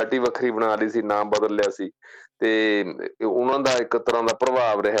ਵੱਖਰੀ ਪਾਰਟੀ ਵੱਖਰੀ ਬਣਾ ਲਈ ਸੀ, ਨਾਮ ਬਦਲ ਲਿਆ ਸੀ, ਤੇ ਉਹਨਾਂ ਦਾ ਇੱਕ ਤਰ੍ਹਾਂ ਦਾ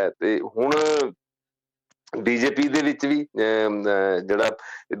ਪ੍ਰਭਾਵ ਰਿਹਾ। ਤੇ ਹੁਣ ਬੀਜੇਪੀ ਦੇ ਵਿੱਚ ਵੀ ਜਿਹੜਾ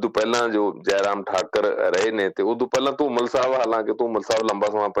ਇਹ ਤੋਂ ਪਹਿਲਾਂ ਜੋ ਜੈਰਾਮ ਠਾਕਰ ਰਹੇ ਨੇ, ਤੇ ਉਦੋਂ ਪਹਿਲਾਂ ਧੂਮਲ ਸਾਹਿਬ, ਹਾਲਾਂਕਿ ਧੂਮਲ ਸਾਹਿਬ ਲੰਬਾ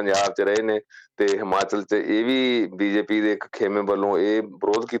ਸਮਾਂ ਪੰਜਾਬ 'ਚ ਰਹੇ ਨੇ, ਤੇ ਹਿਮਾਚਲ 'ਚ ਇਹ ਵੀ ਬੀਜੇਪੀ ਦੇ ਇੱਕ ਖੇਮੇ ਵੱਲੋਂ ਇਹ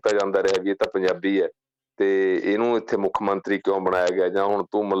ਵਿਰੋਧ ਕੀਤਾ ਜਾਂਦਾ ਰਿਹਾ ਵੀ ਇਹ ਤਾਂ ਪੰਜਾਬੀ ਹੈ, ਤੇ ਇਹਨੂੰ ਇੱਥੇ ਮੁੱਖ ਮੰਤਰੀ ਕਿਉਂ ਬਣਾਇਆ ਗਿਆ। ਜਾਂ ਹੁਣ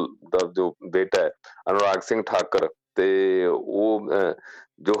ਧੂਮਲ ਦਾ ਜੋ ਬੇਟਾ ਹੈ ਅਨੁਰਾਗ ਸਿੰਘ ਠਾਕਰ, ਤੇ ਉਹ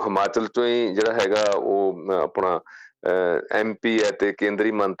ਜੋ ਹਿਮਾਚਲ 'ਚੋਂ ਹੀ ਜਿਹੜਾ ਹੈਗਾ ਉਹ ਆਪਣਾ MP ਹੈ ਤੇ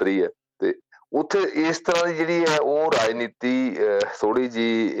ਕੇਂਦਰੀ ਮੰਤਰੀ ਹੈ। ਤੇ ਉੱਥੇ ਇਸ ਤਰ੍ਹਾਂ ਦੀ ਜਿਹੜੀ ਹੈ ਉਹ ਰਾਜਨੀਤੀ ਥੋੜ੍ਹੀ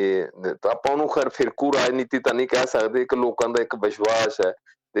ਜਿਹੀ, ਤਾਂ ਆਪਾਂ ਉਹਨੂੰ ਖੈਰ ਫਿਰਕੂ ਰਾਜਨੀਤੀ ਤਾਂ ਨਹੀਂ ਕਹਿ ਸਕਦੇ, ਇੱਕ ਲੋਕਾਂ ਦਾ ਇੱਕ ਵਿਸ਼ਵਾਸ ਹੈ,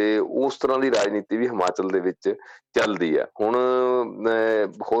 ਤੇ ਉਸ ਤਰ੍ਹਾਂ ਦੀ ਰਾਜਨੀਤੀ ਵੀ ਹਿਮਾਚਲ ਦੇ ਵਿੱਚ ਚੱਲਦੀ ਹੈ। ਹੁਣ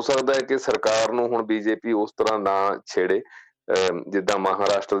ਹੋ ਸਕਦਾ ਹੈ ਕਿ ਸਰਕਾਰ ਨੂੰ ਹੁਣ ਬੀਜੇਪੀ ਉਸ ਤਰ੍ਹਾਂ ਨਾ ਛੇੜੇ ਜਿੱਦਾਂ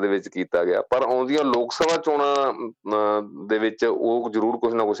ਮਹਾਰਾਸ਼ਟਰ ਦੇ ਵਿੱਚ ਕੀਤਾ ਗਿਆ, ਪਰ ਆਉਂਦੀਆਂ ਲੋਕ ਸਭਾ ਚੋਣਾਂ ਦੇ ਵਿੱਚ ਉਹ ਜ਼ਰੂਰ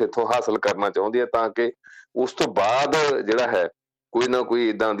ਕੁਛ ਨਾ ਕੁਛ ਇੱਥੋਂ ਹਾਸਲ ਕਰਨਾ ਚਾਹੁੰਦੀ ਹੈ, ਤਾਂ ਕਿ ਉਸ ਤੋਂ ਬਾਅਦ ਜਿਹੜਾ ਹੈ ਕੋਈ ਨਾ ਕੋਈ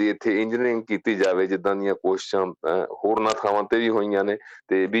ਏਦਾਂ ਦੀ ਇੱਥੇ ਇੰਜੀਨੀਅਰਿੰਗ ਕੀਤੀ ਜਾਵੇ, ਜਿੱਦਾਂ ਦੀਆਂ ਕੋਸ਼ਿਸ਼ਾਂ ਹੋਰਨਾਂ ਥਾਵਾਂ ਤੇ ਵੀ ਹੋਈਆਂ ਨੇ,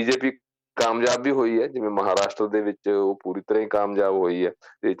 ਤੇ ਬੀਜੇਪੀ ਕਾਮਯਾਬ ਵੀ ਹੋਈ ਹੈ। ਜਿਵੇਂ ਮਹਾਰਾਸ਼ਟਰ ਦੇ ਵਿੱਚ ਉਹ ਪੂਰੀ ਤਰ੍ਹਾਂ ਹੀ ਕਾਮਯਾਬ ਹੋਈ ਹੈ,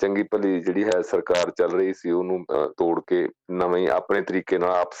 ਤੇ ਚੰਗੀ ਭਲੀ ਜਿਹੜੀ ਹੈ ਸਰਕਾਰ ਚੱਲ ਰਹੀ ਸੀ, ਉਹਨੂੰ ਤੋੜ ਕੇ ਨਵੇਂ ਆਪਣੇ ਤਰੀਕੇ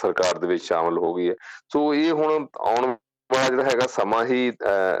ਨਾਲ ਆਪ ਸਰਕਾਰ ਦੇ ਵਿੱਚ ਸ਼ਾਮਲ ਹੋ ਗਈ ਹੈ। ਸੋ ਇਹ ਹੁਣ ਆਉਣ ਵਾਲਾ ਜਿਹੜਾ ਹੈਗਾ ਸਮਾਂ ਹੀ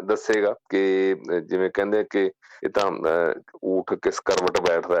ਦੱਸੇਗਾ ਕਿ ਜਿਵੇਂ ਕਹਿੰਦੇ ਕਿ ਇਹ ਤਾਂ ਊਠ ਕਿਸ ਕਰਵਟ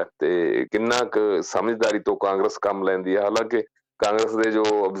ਬੈਠਦਾ ਹੈ, ਤੇ ਕਿੰਨਾ ਕੁ ਸਮਝਦਾਰੀ ਤੋਂ ਕਾਂਗਰਸ ਕੰਮ ਲੈਂਦੀ ਹੈ। ਹਾਲਾਂਕਿ ਕਾਂਗਰਸ ਦੇ ਜੋ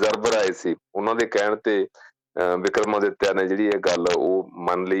ਅਬਜ਼ਰਵਰ ਆਏ ਸੀ, ਉਹਨਾਂ ਦੇ ਕਹਿਣ ਤੇ ਵਿਕਰਮਾਦਿੱਤਿਆ ਨੇ ਜਿਹੜੀ ਇਹ ਗੱਲ ਉਹ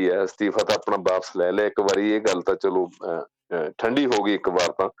ਮੰਨ ਲਈ ਹੈ, ਅਸਤੀਫਾ ਤਾਂ ਆਪਣਾ ਵਾਪਸ ਲੈ ਲਿਆ ਇੱਕ ਵਾਰੀ, ਇਹ ਗੱਲ ਤਾਂ ਚਲੋ ਠੰਡੀ ਹੋ ਗਈ ਇੱਕ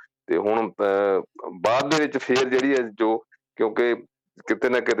ਵਾਰ ਤਾਂ। ਤੇ ਹੁਣ ਬਾਅਦ ਦੇ ਵਿੱਚ ਫੇਰ ਜਿਹੜੀ ਹੈ ਜੋ, ਕਿਉਂਕਿ ਕਿਤੇ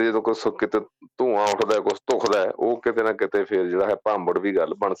ਨਾ ਕਿਤੇ ਜਦੋਂ ਕੁਛ ਕਿਤੇ ਧੂੰਆਂ ਉੱਠਦਾ, ਕੁਛ ਧੁਖਦਾ, ਉਹ ਕਿਤੇ ਨਾ ਕਿਤੇ ਫੇਰ ਜਿਹੜਾ ਹੈ ਭਾਂਬੜ ਵੀ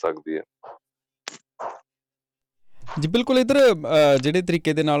ਗੱਲ ਬਣ ਸਕਦੀ ਹੈ। ਜੀ ਬਿਲਕੁਲ। ਇੱਧਰ ਜਿਹੜੇ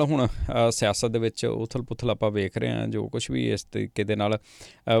ਤਰੀਕੇ ਦੇ ਨਾਲ ਹੁਣ ਸਿਆਸਤ ਦੇ ਵਿੱਚ ਉਥਲ ਪੁਥਲ ਆਪਾਂ ਵੇਖ ਰਹੇ ਹਾਂ, ਜੋ ਕੁਛ ਵੀ ਇਸ ਤਰੀਕੇ ਦੇ ਨਾਲ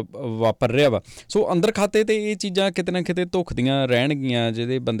ਵਾਪਰ ਰਿਹਾ ਵਾ, ਸੋ ਅੰਦਰ ਖਾਤੇ ਤੇ ਇਹ ਚੀਜ਼ਾਂ ਕਿਤੇ ਨਾ ਕਿਤੇ ਧੁਖਦੀਆਂ ਰਹਿਣਗੀਆਂ,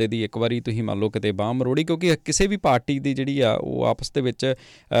 ਜਿਹਦੇ ਬੰਦੇ ਦੀ ਇੱਕ ਵਾਰੀ ਤੁਸੀਂ ਮੰਨ ਲਓ ਕਿਤੇ ਬਾਂਹ ਮਰੋੜੀ, ਕਿਉਂਕਿ ਕਿਸੇ ਵੀ ਪਾਰਟੀ ਦੀ ਜਿਹੜੀ ਆ ਉਹ ਆਪਸ ਦੇ ਵਿੱਚ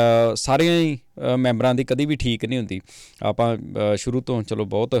ਸਾਰਿਆਂ ਹੀ ਮੈਂਬਰਾਂ ਦੀ ਕਦੀ ਵੀ ਠੀਕ ਨਹੀਂ ਹੁੰਦੀ। ਆਪਾਂ ਸ਼ੁਰੂ ਤੋਂ ਚਲੋ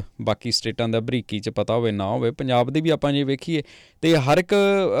ਬਹੁਤ ਬਾਕੀ ਸਟੇਟਾਂ ਦਾ ਬਰੀਕੀ 'ਚ ਪਤਾ ਹੋਵੇ ਨਾ ਹੋਵੇ, ਪੰਜਾਬ ਦੀ ਵੀ ਆਪਾਂ ਜੇ ਵੇਖੀਏ ਤੇ ਹਰ ਇੱਕ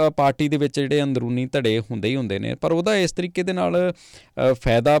ਪਾਰਟੀ ਦੇ ਵਿੱਚ ਜਿਹੜੇ ਅੰਦਰੂਨੀ ਧੜੇ ਹੁੰਦੇ ਹੀ ਹੁੰਦੇ ਨੇ, ਪਰ ਉਹਦਾ ਇਸ ਤਰੀਕੇ ਦੇ ਨਾਲ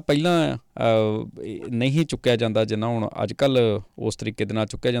ਫਾਇਦਾ ਪਹਿਲਾਂ ਨਹੀਂ ਚੁੱਕਿਆ ਜਾਂਦਾ ਜਿੰਨਾ ਹੁਣ ਅੱਜ ਕੱਲ੍ਹ ਉਸ ਤਰੀਕੇ ਦੇ ਨਾਲ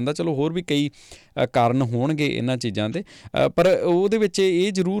ਚੁੱਕਿਆ ਜਾਂਦਾ। ਚਲੋ ਹੋਰ ਵੀ ਕਈ ਕਾਰਨ ਹੋਣਗੇ ਇਹਨਾਂ ਚੀਜ਼ਾਂ ਦੇ, ਪਰ ਉਹਦੇ ਵਿੱਚ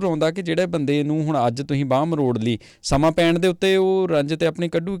ਇਹ ਜ਼ਰੂਰ ਆਉਂਦਾ ਕਿ ਜਿਹੜੇ ਬੰਦੇ ਨੂੰ ਹੁਣ ਅੱਜ ਤੁਸੀਂ ਬਾਂਹ ਮਰੋੜ ਲਈ, ਸਮਾਂ ਪੈਣ ਦੇ ਉੱਤੇ ਉਹ ਰੰਜ ਤੇ ਆਪਣੀ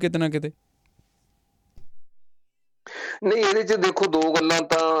ਕੱਢੂ ਕਿਤੇ ਨਾ ਕਿਤੇ। ਨਹੀਂ, ਇਹਦੇ 'ਚ ਦੇਖੋ ਦੋ ਗੱਲਾਂ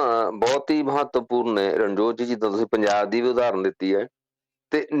ਤਾਂ ਬਹੁਤ ਹੀ ਮਹੱਤਵਪੂਰਨ ਨੇ ਰਣਜੋਤ ਜੀ, ਜਿੱਦਾਂ ਤੁਸੀਂ ਪੰਜਾਬ ਦੀ ਵੀ ਉਦਾਹਰਨ ਦਿੱਤੀ ਹੈ,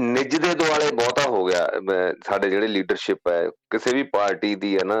 ਤੇ ਨਿੱਜ ਦੇ ਦੁਆਲੇ ਬਹੁਤਾ ਹੋ ਗਿਆ। ਸਾਡੇ ਜਿਹੜੇ ਲੀਡਰਸ਼ਿਪ ਹੈ ਕਿਸੇ ਵੀ ਪਾਰਟੀ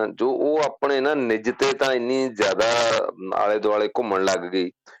ਦੀ ਹੈ ਨਾ, ਜੋ ਉਹ ਆਪਣੇ ਨਾ ਨਿੱਜ ਤੇ ਤਾਂ ਇੰਨੀ ਜ਼ਿਆਦਾ ਆਲੇ ਦੁਆਲੇ ਘੁੰਮਣ ਲੱਗ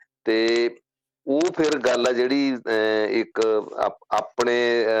ਗਈ, ਤੇ ਉਹ ਫਿਰ ਗੱਲ ਆ ਜਿਹੜੀ ਇੱਕ ਆਪਣੇ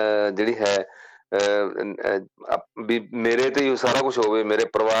ਜਿਹੜੀ ਹੈ ਵੀ ਮੇਰੇ ਤੇ ਹੀ ਸਾਰਾ ਕੁਛ ਹੋਵੇ, ਮੇਰੇ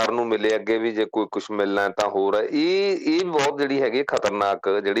ਪਰਿਵਾਰ ਨੂੰ ਮਿਲੇ, ਅੱਗੇ ਵੀ ਜੇ ਕੋਈ ਕੁਛ ਮਿਲਣਾ ਤਾਂ ਹੋਰ ਹੈ। ਇਹ ਬਹੁਤ ਜਿਹੜੀ ਹੈਗੀ ਖਤਰਨਾਕ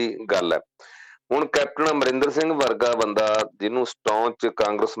ਜਿਹੜੀ ਗੱਲ ਹੈ। ਹੁਣ ਕੈਪਟਨ ਅਮਰਿੰਦਰ ਸਿੰਘ ਵਰਗਾ ਬੰਦਾ, ਜਿਹਨੂੰ ਸਟੌਂਚ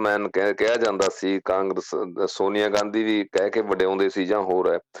ਕਾਂਗਰਸਮੈਨ ਕਿਹਾ ਜਾਂਦਾ ਸੀ, ਕਾਂਗਰਸ ਸੋਨੀਆ ਗਾਂਧੀ ਵੀ ਕਹਿ ਕੇ ਵਡਿਆਉਂਦੇ ਸੀ ਜਾਂ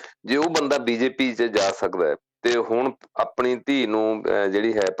ਹੋਰ ਹੈ, ਜੇ ਉਹ ਬੰਦਾ ਬੀਜੇਪੀ 'ਚ ਜਾ ਸਕਦਾ ਹੈ, ਤੇ ਹੁਣ ਆਪਣੀ ਧੀ ਨੂੰ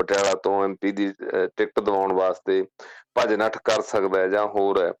ਜਿਹੜੀ ਹੈ ਪਟਿਆਲਾ ਤੋਂ MP ਦੀ ਟਿਕਟ ਦਿਵਾਉਣ ਵਾਸਤੇ ਭੱਜ ਨੱਠ ਕਰ ਸਕਦਾ ਹੈ ਜਾਂ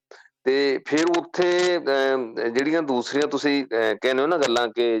ਹੋਰ ਹੈ, ਤੇ ਫਿਰ ਉੱਥੇ ਜਿਹੜੀਆਂ ਦੂਸਰੀਆਂ ਤੁਸੀਂ ਕਹਿੰਦੇ ਹੋ ਨਾ ਗੱਲਾਂ,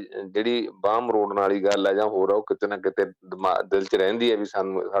 ਕਿ ਜਿਹੜੀ ਬਾਂਹ ਮਰੋੜਨ ਵਾਲੀ ਗੱਲ ਹੈ ਜਾਂ ਹੋਰ ਆ, ਉਹ ਕਿਤੇ ਨਾ ਕਿਤੇ ਦਿਲ 'ਚ ਰਹਿੰਦੀ ਹੈ ਵੀ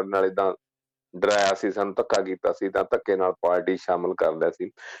ਸਾਨੂੰ ਸਾਡੇ ਨਾਲ ਏਦਾਂ ਡਰਾਇਆ ਸੀ, ਸਾਨੂੰ ਧੱਕਾ ਕੀਤਾ ਸੀ, ਤਾਂ ਧੱਕੇ ਨਾਲ ਪਾਰਟੀ ਸ਼ਾਮਲ ਕਰ ਲਿਆ ਸੀ।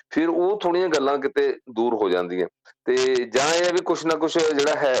 ਫਿਰ ਉਹ ਥੋੜ੍ਹੀਆਂ ਗੱਲਾਂ ਕਿਤੇ ਦੂਰ ਹੋ ਜਾਂਦੀਆਂ ਤੇ ਜਾਂ ਇਹ ਹੈ ਵੀ ਕੁਛ ਨਾ ਕੁਛ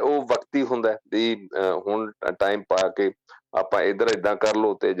ਜਿਹੜਾ ਹੈ ਉਹ ਵਕਤੀ ਹੁੰਦਾ ਵੀ ਹੁਣ ਟਾਈਮ ਪਾ ਕੇ ਆਪਾਂ ਇੱਧਰ ਏਦਾਂ ਕਰ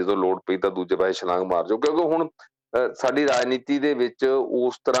ਲਓ ਤੇ ਜਦੋਂ ਲੋੜ ਪਈ ਤਾਂ ਦੂਜੇ ਪਾਸੇ ਛਲਾਂਗ ਮਾਰ ਜਾਓ, ਕਿਉਂਕਿ ਹੁਣ ਸਾਡੀ ਰਾਜਨੀਤੀ ਦੇ ਵਿੱਚ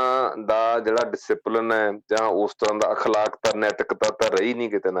ਉਸ ਤਰ੍ਹਾਂ ਦਾ ਜਿਹੜਾ ਡਿਸਿਪਲਿਨ ਹੈ ਜਾਂ ਉਸ ਤਰ੍ਹਾਂ ਦਾ ਅਖਲਾਕਤਾ ਨੈਤਿਕਤਾ ਤਾਂ ਰਹੀ ਨਹੀਂ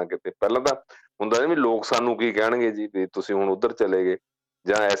ਕਿਤੇ ਨਾ ਕਿਤੇ। ਪਹਿਲਾਂ ਤਾਂ ਹੁੰਦਾ ਨਾ ਵੀ ਲੋਕ ਸਾਨੂੰ ਕੀ ਕਹਿਣਗੇ ਜੀ ਵੀ ਤੁਸੀਂ ਹੁਣ ਉੱਧਰ ਚਲੇ ਗਏ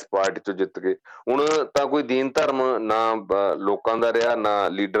ਜਾਂ ਇਸ ਪਾਰਟੀ ਚੋਂ ਜਿੱਤ ਗਏ। ਹੁਣ ਤਾਂ ਕੋਈ ਦੀਨ ਧਰਮ ਨਾ ਲੋਕਾਂ ਦਾ ਰਿਹਾ ਨਾ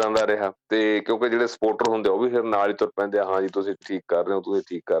ਲੀਡਰਾਂ ਦਾ ਰਿਹਾ, ਤੇ ਕਿਉਂਕਿ ਜਿਹੜੇ ਸਪੋਰਟਰ ਹੁੰਦੇ ਉਹ ਵੀ ਫਿਰ ਨਾਲ ਹੀ ਤੁਰ ਪੈਂਦੇ ਆ, ਹਾਂ ਜੀ ਤੁਸੀਂ ਠੀਕ ਕਰ ਰਹੇ ਹੋ, ਤੁਸੀਂ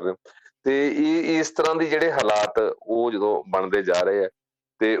ਠੀਕ ਕਰ ਰਹੇ ਹੋ। ਤੇ ਇਹ ਇਸ ਤਰ੍ਹਾਂ ਦੀ ਜਿਹੜੇ ਹਾਲਾਤ ਉਹ ਜਦੋਂ ਬਣਦੇ ਜਾ ਰਹੇ ਆ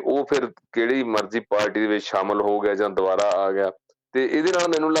ਤੇ ਉਹ ਫਿਰ ਕਿਹੜੀ ਮਰਜ਼ੀ ਪਾਰਟੀ ਦੇ ਵਿੱਚ ਸ਼ਾਮਲ ਹੋ ਗਿਆ ਜਾਂ ਦੁਬਾਰਾ ਆ ਗਿਆ, ਤੇ ਇਹਦੇ ਨਾਲ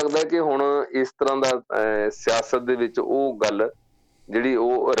ਮੈਨੂੰ ਲੱਗਦਾ ਕਿ ਹੁਣ ਇਸ ਤਰ੍ਹਾਂ ਦਾ ਸਿਆਸਤ ਦੇ ਵਿੱਚ ਉਹ ਗੱਲ ਜਿਹੜੀ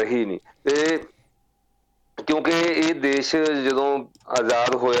ਉਹ ਰਹੀ ਨਹੀਂ। ਤੇ ਕਿਉਂਕਿ ਇਹ ਦੇਸ਼ ਜਦੋਂ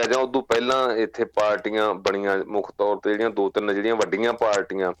ਆਜ਼ਾਦ ਹੋਇਆ ਜਾਂ ਉਦੋਂ ਪਹਿਲਾਂ ਇੱਥੇ ਪਾਰਟੀਆਂ ਬਣੀਆਂ, ਮੁੱਖ ਤੌਰ ਤੇ ਜਿਹੜੀਆਂ ਦੋ ਤਿੰਨ ਜਿਹੜੀਆਂ ਵੱਡੀਆਂ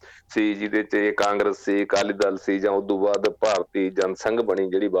ਪਾਰਟੀਆਂ ਸੀ, ਜਿਹਦੇ ਚ ਕਾਂਗਰਸ ਸੀ, ਅਕਾਲੀ ਦਲ ਸੀ, ਜਾਂ ਉਦੋਂ ਬਾਅਦ ਭਾਰਤੀ ਜਨਸੰਘ ਬਣੀ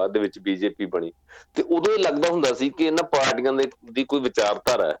ਜਿਹੜੀ ਬਾਅਦ ਦੇ ਵਿੱਚ ਬੀਜੇਪੀ ਬਣੀ। ਤੇ ਉਦੋਂ ਇਹ ਲੱਗਦਾ ਹੁੰਦਾ ਸੀ ਕਿ ਇਹਨਾਂ ਪਾਰਟੀਆਂ ਦੀ ਕੋਈ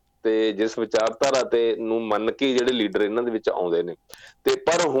ਵਿਚਾਰਧਾਰਾ ਹੈ ਤੇ ਜਿਸ ਵਿਚਾਰਧਾਰਾ ਤੇ ਨੂੰ ਮੰਨ ਕੇ ਜਿਹੜੇ ਲੀਡਰ ਇਹਨਾਂ ਦੇ ਵਿੱਚ ਆਉਂਦੇ ਨੇ। ਤੇ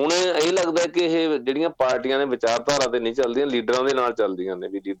ਪਰ ਹੁਣ ਇਹ ਲੱਗਦਾ ਕਿ ਇਹ ਜਿਹੜੀਆਂ ਪਾਰਟੀਆਂ ਨੇ ਵਿਚਾਰਧਾਰਾ ਤੇ ਨਹੀਂ ਚੱਲਦੀਆਂ, ਲੀਡਰਾਂ ਦੇ ਨਾਲ ਚੱਲਦੀਆਂ ਨੇ,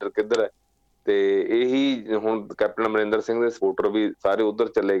 ਵੀ ਲੀਡਰ ਕਿੱਧਰ ਹੈ। ਤੇ ਇਹੀ ਹੁਣ ਕੈਪਟਨ ਅਮਰਿੰਦਰ ਸਿੰਘ ਦੇ ਸਪੋਰਟਰ ਵੀ ਸਾਰੇ ਉੱਧਰ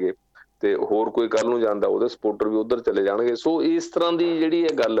ਚਲੇ ਗਏ ਤੇ ਹੋਰ ਕੋਈ ਕੱਲ ਨੂੰ ਜਾਂਦਾ ਉਹਦੇ ਸਪੋਰਟਰ ਵੀ ਉੱਧਰ ਚਲੇ ਜਾਣਗੇ। ਸੋ ਇਸ ਤਰ੍ਹਾਂ ਦੀ ਜਿਹੜੀ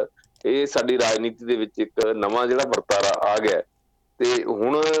ਇਹ ਗੱਲ, ਇਹ ਸਾਡੀ ਰਾਜਨੀਤੀ ਦੇ ਵਿੱਚ ਇੱਕ ਨਵਾਂ ਜਿਹੜਾ ਵਰਤਾਰਾ ਆ ਗਿਆ। ਤੇ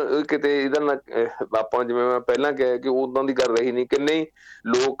ਹੁਣ ਕਿਤੇ ਇਹਦਾ ਨਾ ਆਪਾਂ ਜਿਵੇਂ ਮੈਂ ਪਹਿਲਾਂ ਕਿਹਾ ਕਿ ਉਦਾਂ ਦੀ ਗੱਲ ਰਹੀ ਨਹੀਂ। ਕਿੰਨੇ ਹੀ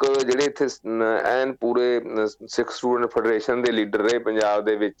ਲੋਕ ਜਿਹੜੇ ਇੱਥੇ ਐਨ ਪੂਰੇ ਸਿੱਖ ਸਟੂਡੈਂਟ ਫੈਡਰੇਸ਼ਨ ਦੇ ਲੀਡਰ ਰਹੇ ਪੰਜਾਬ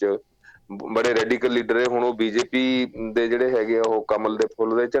ਦੇ ਵਿੱਚ, ਬੜੇ ਰੈਡੀਕਲ ਲੀਡਰ ਰਹੇ, ਹੁਣ ਉਹ ਬੀਜੇਪੀ ਦੇ ਜਿਹੜੇ ਹੈਗੇ ਆ ਉਹ ਕਮਲ ਦੇ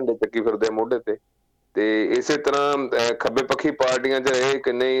ਫੁੱਲ ਦੇ ਝੰਡੇ ਚੱਕੀ ਫਿਰਦੇ ਆ ਮੋਢੇ ਤੇ। ਤੇ ਇਸੇ ਤਰ੍ਹਾਂ ਖੱਬੇ ਪੱਖੀ ਪਾਰਟੀਆਂ 'ਚ ਰਹੇ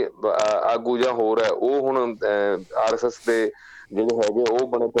ਕਿੰਨੇ ਆਗੂ ਜਾਂ ਹੋਰ ਹੈ ਉਹ ਹੁਣ RSS ਦੇ ਜਿਹੜੇ ਹੈਗੇ ਉਹ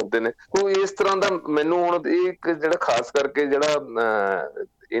ਬਣੇ ਫਿਰਦੇ ਨੇ। ਕੋਈ ਇਸ ਤਰ੍ਹਾਂ ਦਾ ਮੈਨੂੰ ਹੁਣ ਇਹ ਇੱਕ ਜਿਹੜਾ ਖਾਸ ਕਰਕੇ ਜਿਹੜਾ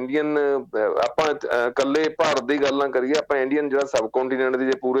ਇੰਡੀਅਨ ਆਪਾਂ ਇਕੱਲੇ ਭਾਰਤ ਦੀ ਗੱਲ ਨਾ ਕਰੀਏ, ਆਪਾਂ ਇੰਡੀਅਨ ਜਿਹੜਾ ਸਬ ਕੰਟੀਨੈਂਟ ਦੀ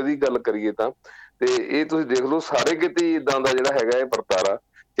ਜੇ ਪੂਰੇ ਦੀ ਗੱਲ ਕਰੀਏ ਤਾਂ ਤੇ ਇਹ ਤੁਸੀਂ ਦੇਖ ਲਓ ਸਾਰੇ ਕਿਤੇ ਇਦਾਂ ਦਾ ਜਿਹੜਾ ਹੈਗਾ ਇਹ ਵਰਤਾਰਾ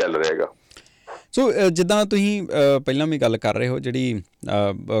ਚੱਲ ਰਿਹਾ ਹੈਗਾ। ਸੋ ਜਿੱਦਾਂ ਤੁਸੀਂ ਪਹਿਲਾਂ ਵੀ ਗੱਲ ਕਰ ਰਹੇ ਹੋ ਜਿਹੜੀ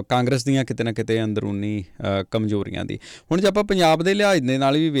ਕਾਂਗਰਸ ਦੀਆਂ ਕਿਤੇ ਨਾ ਕਿਤੇ ਅੰਦਰੂਨੀ ਕਮਜ਼ੋਰੀਆਂ ਦੀ, ਹੁਣ ਜੇ ਆਪਾਂ ਪੰਜਾਬ ਦੇ ਲਿਹਾਜ਼ ਦੇ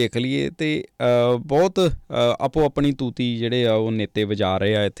ਨਾਲ ਵੀ ਵੇਖ ਲਈਏ ਤਾਂ ਬਹੁਤ ਆਪੋ ਆਪਣੀ ਤੂਤੀ ਜਿਹੜੇ ਆ ਉਹ ਨੇਤੇ ਵਜਾ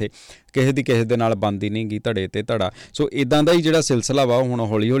ਰਹੇ ਆ ਇੱਥੇ, ਕਿਸੇ ਦੀ ਕਿਸੇ ਦੇ ਨਾਲ ਬਣਦੀ ਨਹੀਂ ਗੀ, ਧੜੇ ਤੇ ਧੜਾ। ਸੋ ਇੱਦਾਂ ਦਾ ਹੀ ਜਿਹੜਾ ਸਿਲਸਿਲਾ ਵਾ ਹੁਣ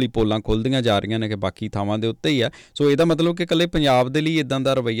ਹੌਲੀ ਹੌਲੀ ਪੋਲਾਂ ਖੁੱਲ੍ਹਦੀਆਂ ਜਾ ਰਹੀਆਂ ਨੇ ਕਿ ਬਾਕੀ ਥਾਵਾਂ ਦੇ ਉੱਤੇ ਹੀ ਆ। ਸੋ ਇਹਦਾ ਮਤਲਬ ਕਿ ਇਕੱਲੇ ਪੰਜਾਬ ਦੇ ਲਈ ਇੱਦਾਂ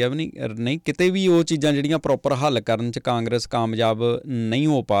ਦਾ ਰਵੱਈਆ ਵੀ ਨਹੀਂ, ਕਿਤੇ ਵੀ ਉਹ ਚੀਜ਼ਾਂ ਜਿਹੜੀਆਂ ਪ੍ਰੋਪਰ ਹੱਲ ਕਰਨ 'ਚ ਕਾਂਗਰਸ ਕਾਮਯਾਬ ਨਹੀਂ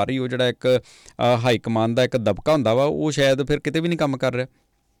ਹੋ ਪਾ ਰਹੀ। ਉਹ ਜਿਹੜਾ ਇੱਕ ਹਾਈ ਕਮਾਨ ਦਾ ਇੱਕ ਦਬਕਾ ਹੁੰਦਾ ਵਾ ਉਹ ਸ਼ਾਇਦ ਫਿਰ ਕਿਤੇ ਵੀ ਨਹੀਂ ਕੰਮ ਕਰ ਰਿਹਾ।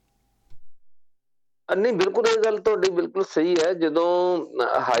 ਨਹੀਂ, ਬਿਲਕੁਲ ਇਹ ਗੱਲ ਤੁਹਾਡੀ ਬਿਲਕੁਲ ਸਹੀ ਹੈ। ਜਦੋਂ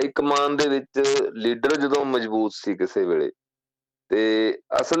ਹਾਈ ਕਮਾਨ ਦੇ ਵਿੱਚ ਲੀਡਰ ਜਦੋਂ ਮਜ਼ਬੂਤ ਸੀ ਕਿਸੇ ਵੇਲੇ, ਤੇ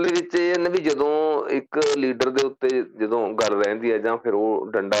ਅਸਲ ਦੇ ਵਿੱਚ ਇਹ ਹੈ ਨਾ ਵੀ ਜਦੋਂ ਇੱਕ ਲੀਡਰ ਦੇ ਉੱਤੇ ਜਦੋਂ ਗੱਲ ਰਹਿੰਦੀ ਹੈ ਜਾਂ ਫਿਰ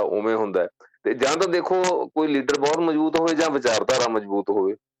ਉਹ ਡੰਡਾ ਉਵੇਂ ਹੁੰਦਾ ਤੇ ਜਾਂ ਤਾਂ ਦੇਖੋ ਕੋਈ ਲੀਡਰ ਬਹੁਤ ਮਜ਼ਬੂਤ ਹੋਵੇ ਜਾਂ ਵਿਚਾਰਧਾਰਾ ਮਜ਼ਬੂਤ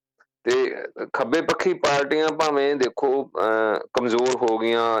ਹੋਵੇ। ਤੇ ਖੱਬੇ ਪੱਖੀ ਪਾਰਟੀਆਂ ਭਾਵੇਂ ਦੇਖੋ ਕਮਜ਼ੋਰ ਹੋ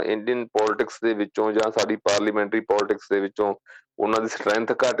ਗਈਆਂ ਇੰਡੀਅਨ ਪੋਲਿਟਿਕਸ ਦੇ ਵਿੱਚੋਂ ਜਾਂ ਸਾਡੀ ਪਾਰਲੀਮੈਂਟਰੀ ਪੋਲਿਟਿਕਸ ਦੇ ਵਿੱਚੋਂ, ਉਹਨਾਂ ਦੀ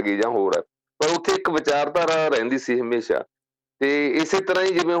ਸਟਰੈਂਥ ਘੱਟ ਗਈ ਜਾਂ ਹੋਰ ਹੈ, ਪਰ ਉੱਥੇ ਇੱਕ ਵਿਚਾਰਧਾਰਾ ਰਹਿੰਦੀ ਸੀ ਹਮੇਸ਼ਾ। ਤੇ ਇਸੇ ਤਰ੍ਹਾਂ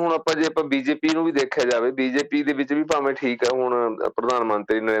ਹੀ ਜਿਵੇਂ ਹੁਣ ਆਪਾਂ ਜੇ ਆਪਾਂ ਬੀਜੇਪੀ ਨੂੰ ਵੀ ਦੇਖਿਆ ਜਾਵੇ, ਬੀਜੇਪੀ ਦੇ ਵਿੱਚ ਵੀ ਭਾਵੇਂ ਠੀਕ ਹੈ ਹੁਣ ਪ੍ਰਧਾਨ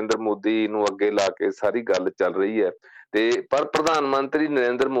ਮੰਤਰੀ ਨਰਿੰਦਰ ਮੋਦੀ ਨੂੰ ਅੱਗੇ ਲਾ ਕੇ ਸਾਰੀ ਗੱਲ ਚੱਲ ਰਹੀ ਹੈ, ਤੇ ਪਰ ਪ੍ਰਧਾਨ ਮੰਤਰੀ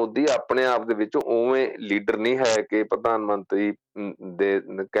ਨਰਿੰਦਰ ਮੋਦੀ ਆਪਣੇ ਆਪ ਦੇ ਵਿੱਚ ਉਵੇਂ ਲੀਡਰ ਨਹੀਂ ਹੈ ਕਿ ਪ੍ਰਧਾਨ ਮੰਤਰੀ ਦੇ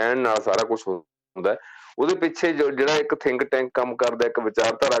ਕਹਿਣ ਨਾਲ ਸਾਰਾ ਕੁਛ ਹੁੰਦਾ। ਉਹਦੇ ਪਿੱਛੇ ਜਿਹੜਾ ਇੱਕ ਥਿੰਕ ਟੈਂਕ ਕੰਮ ਕਰਦਾ, ਇੱਕ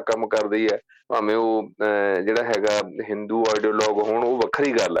ਵਿਚਾਰਧਾਰਾ ਕੰਮ ਕਰਦੀ ਹੈ, ਭਾਵੇਂ ਉਹ ਜਿਹੜਾ ਹੈਗਾ ਹਿੰਦੂ ਆਈਡੀਓਲੋਗ ਹੋਣ, ਉਹ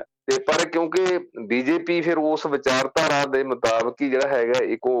ਵੱਖਰੀ ਗੱਲ ਹੈ। ਤੇ ਪਰ ਕਿਉਂਕਿ ਬੀਜੇਪੀ ਫਿਰ ਉਸ ਵਿਚਾਰਧਾਰਾ ਦੇ ਮੁਤਾਬਕ ਹੀ ਜਿਹੜਾ ਹੈਗਾ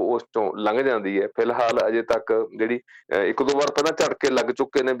ਇੱਕ ਉਹ ਉਸ ਚੋਂ ਲੰਘ ਜਾਂਦੀ ਹੈ। ਫਿਲਹਾਲ ਅਜੇ ਤੱਕ ਜਿਹੜੀ ਇੱਕ ਦੋ ਵਾਰ ਪਹਿਲਾਂ ਝਟਕੇ ਲੱਗ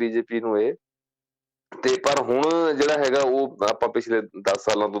ਚੁੱਕੇ ਨੇ ਬੀਜੇਪੀ ਨੂੰ ਇਹ, ਤੇ ਪਰ ਹੁਣ ਜਿਹੜਾ ਹੈਗਾ ਉਹ ਆਪਾਂ ਪਿਛਲੇ 10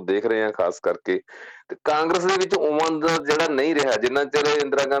 ਸਾਲਾਂ ਤੋਂ ਦੇਖ ਰਹੇ ਹਾਂ ਖਾਸ ਕਰਕੇ। ਤੇ ਕਾਂਗਰਸ ਦੇ ਵਿੱਚ ਉਮਰ ਦਾ ਜਿਹੜਾ ਨਹੀਂ ਰਿਹਾ ਜਿੰਨਾ ਚਿਰ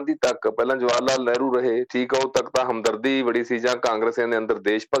ਇੰਦਰਾ ਗਾਂਧੀ ਤੱਕ, ਪਹਿਲਾਂ ਜਵਾਹਰ ਲਾਲ ਨਹਿਰੂ ਰਹੇ ਠੀਕ ਆ, ਉਦੋਂ ਤੱਕ ਤਾਂ ਹਮਦਰਦੀ ਬੜੀ ਸੀ ਜਾਂ ਕਾਂਗਰਸੀਆਂ ਦੇ ਅੰਦਰ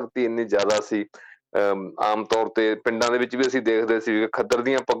ਦੇਸ਼ ਭਗਤੀ ਇੰਨੀ ਜ਼ਿਆਦਾ ਸੀ। ਆਮ ਤੌਰ ਤੇ ਪਿੰਡਾਂ ਦੇ ਵਿੱਚ ਵੀ ਅਸੀਂ ਦੇਖਦੇ ਸੀ ਖੱਦਰ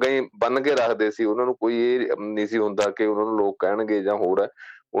ਦੀਆਂ ਪੱਗਾਂ ਹੀ ਬੰਨ ਕੇ ਰੱਖਦੇ ਸੀ, ਉਹਨਾਂ ਨੂੰ ਕੋਈ ਇਹ ਨਹੀਂ ਸੀ ਹੁੰਦਾ ਕਿ ਉਹਨਾਂ ਨੂੰ ਲੋਕ ਕਹਿਣਗੇ ਜਾਂ ਹੋਰ ਹੈ।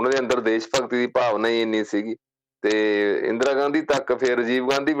 ਉਹਨਾਂ ਦੇ ਅੰਦਰ ਦੇਸ਼ ਭਗਤੀ ਦੀ ਭਾਵਨਾ ਹੀ ਇੰਨੀ ਸੀਗੀ। ਤੇ ਇੰਦਰਾ ਗਾਂਧੀ ਤੱਕ, ਫਿਰ ਰਾਜੀਵ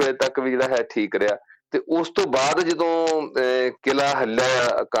ਗਾਂਧੀ ਵੇਲੇ ਤੱਕ ਵੀ ਜਿਹੜਾ ਹੈ ਠੀਕ ਰਿਹਾ। ਤੇ ਉਸ ਤੋਂ ਬਾਅਦ ਜਦੋਂ ਕਿਲਾ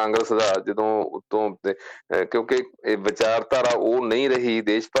ਹਿੱਲਿਆ ਕਾਂਗਰਸ ਦਾ, ਜਦੋਂ ਉੱਤੋਂ ਕਿਉਂਕਿ ਇਹ ਵਿਚਾਰਧਾਰਾ ਉਹ ਨਹੀਂ ਰਹੀ,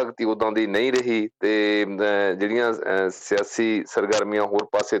 ਦੇਸ਼ ਭਗਤੀ ਉਦਾਂ ਦੀ ਨਹੀਂ ਰਹੀ, ਤੇ ਜਿਹੜੀਆਂ ਸਿਆਸੀ ਸਰਗਰਮੀਆਂ ਹੋਰ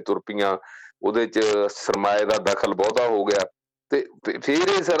ਪਾਸੇ ਤੁਰ ਪਈਆਂ, ਉਹਦੇ 'ਚ ਸਰਮਾਏ ਦਾ ਦਖਲ ਬਹੁਤਾ ਹੋ ਗਿਆ। ਤੇ ਫਿਰ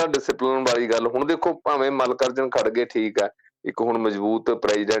ਇਹ ਸਾਰਾ ਡਿਸਿਪਲਿਨ ਵਾਲੀ ਗੱਲ, ਹੁਣ ਦੇਖੋ ਭਾਵੇਂ ਮੱਲਕਾਰਜੁਨ ਖੜਗੇ ਠੀਕ ਹੈ, ਇੱਕ ਹੁਣ ਮਜ਼ਬੂਤ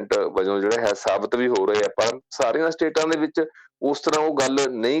ਪ੍ਰੈਜ਼ੀਡੈਂਟ ਵਜੋਂ ਜਿਹੜਾ ਹੈ ਸਾਬਤ ਵੀ ਹੋ ਰਹੇ ਆ, ਪਰ ਸਾਰੀਆਂ ਸਟੇਟਾਂ ਦੇ ਵਿੱਚ ਉਸ ਤਰ੍ਹਾਂ ਉਹ ਗੱਲ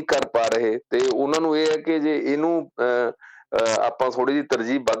ਨਹੀਂ ਕਰ ਪਾ ਰਹੇ, ਤੇ ਉਹਨਾਂ ਨੂੰ ਇਹ ਹੈ ਕਿ ਜੇ ਇਹਨੂੰ ਆਪਾਂ ਥੋੜ੍ਹੀ ਜਿਹੀ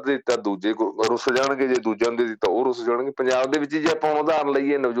ਤਰਜੀਹ ਵੱਧ ਦਿੱਤਾ, ਦੂਜੇ ਰੁੱਸ ਜਾਣਗੇ, ਜੇ ਦੂਜਿਆਂ ਨੂੰ ਦੇ ਦਿੱਤਾ ਉਹ ਰੁੱਸ ਜਾਣਗੇ। ਪੰਜਾਬ ਦੇ ਵਿੱਚ ਜੇ ਆਪਾਂ ਉਦਾਹਰਨ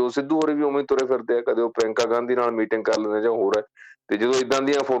ਲਈਏ, ਨਵਜੋਤ ਸਿੱਧੂ ਹੋਰੀ ਵੀ ਉਵੇਂ ਤੁਰੇ ਫਿਰਦੇ ਆ, ਕਦੇ ਉਹ ਪ੍ਰਿਅੰਕਾ ਗਾਂਧੀ ਨਾਲ ਮੀਟਿੰਗ ਕਰ ਲੈਂਦੇ ਜਾਂ ਹੋਰ ਹੈ, ਤੇ ਜਦੋਂ ਇਦਾਂ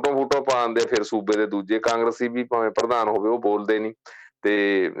ਦੀਆਂ ਫੋਟੋ ਪਾ ਦਿੰਦੇ ਫਿਰ ਸੂਬੇ ਦੇ ਦੂਜੇ ਕਾਂਗਰਸੀ ਵੀ ਭਾਵੇਂ ਪ੍ਰਧਾਨ ਹੋਵੇ ਉਹ ਬੋਲਦੇ ਨਹੀਂ,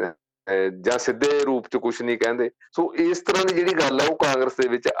 ਤੇ ਜਾਂ ਸਿੱਧੇ ਰੂਪ ਚ ਕੁਛ ਨਹੀਂ ਕਹਿੰਦੇ। ਸੋ ਇਸ ਤਰ੍ਹਾਂ ਦੀ ਜਿਹੜੀ ਗੱਲ ਹੈ ਉਹ ਕਾਂਗਰਸ ਦੇ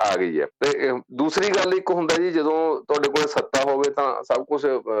ਵਿੱਚ ਆ ਗਈ ਹੈ। ਤੇ ਦੂਸਰੀ ਗੱਲ ਇੱਕ ਹੁੰਦਾ ਜੀ, ਜਦੋਂ ਤੁਹਾਡੇ ਕੋਲ ਸੱਤਾ ਹੋਵੇ ਤਾਂ ਸਭ ਕੁਛ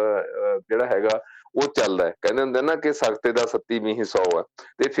ਜਿਹੜਾ ਹੈਗਾ ਉਹ ਚੱਲਦਾ ਹੈ। ਕਹਿੰਦੇ ਹੁੰਦੇ ਨਾ ਕਿ ਸਖਤੇ ਦਾ 37 ਮੀਂਹ 100 ਹੈ,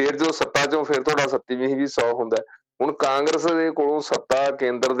 ਤੇ ਫਿਰ ਜਦੋਂ ਸੱਤਾ ਚੋਂ ਫਿਰ ਤੁਹਾਡਾ 37 ਮੀਂਹ ਵੀ 100 ਹੁੰਦਾ। ਹੁਣ ਕਾਂਗਰਸ ਦੇ ਕੋਲੋਂ ਸੱਤਾ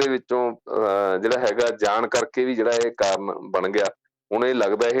ਕੇਂਦਰ ਦੇ ਵਿੱਚੋਂ ਜਿਹੜਾ ਹੈਗਾ ਜਾਣ ਕਰਕੇ ਵੀ ਜਿਹੜਾ ਇਹ ਕਾਰਨ ਬਣ ਗਿਆ। ਹੁਣ ਇਹ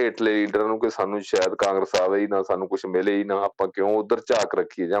ਲੱਗਦਾ ਇਹ ਹੇਠਲੇ ਲੀਡਰਾਂ ਨੂੰ ਕਿ ਸਾਨੂੰ ਸ਼ਾਇਦ ਕਾਂਗਰਸ ਆਵੇ ਹੀ ਨਾ, ਸਾਨੂੰ ਕੁਛ ਮਿਲੇ ਹੀ ਨਾ, ਆਪਾਂ ਕਿਉਂ ਉਧਰ ਝਾਕ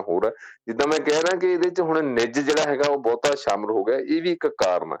ਰੱਖੀਏ ਜਾਂ ਹੋਰ ਹੈ। ਜਿੱਦਾਂ ਮੈਂ ਕਹਿ ਰਿਹਾ ਕਿ ਇਹਦੇ ਚ ਹੁਣ ਨਿੱਜ ਜਿਹੜਾ ਹੈਗਾ ਉਹ ਬਹੁਤਾ ਸ਼ਾਮਲ ਹੋ ਗਿਆ, ਇਹ ਵੀ ਇੱਕ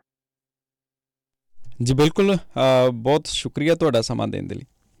ਕਾਰਨ ਹੈ। ਜੀ ਬਿਲਕੁਲ, ਬਹੁਤ ਸ਼ੁਕਰੀਆ ਤੁਹਾਡਾ ਸਮਾਂ ਦੇਣ ਦੇ ਲਈ।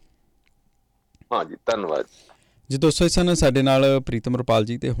 ਹਾਂਜੀ, ਧੰਨਵਾਦ ਜੀ। ਦੋਸਤੋ, ਇਸ ਸਨ ਸਾਡੇ ਨਾਲ ਪ੍ਰੀਤਮ ਰੁਪਾਲ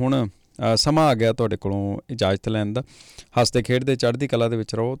ਜੀ, ਤੇ ਹੁਣ ਸਮਾਂ ਆ ਗਿਆ ਤੁਹਾਡੇ ਕੋਲੋਂ ਇਜਾਜ਼ਤ ਲੈਣ ਦਾ। ਹੱਸਦੇ ਖੇਡਦੇ ਚੜ੍ਹਦੀ ਕਲਾ ਦੇ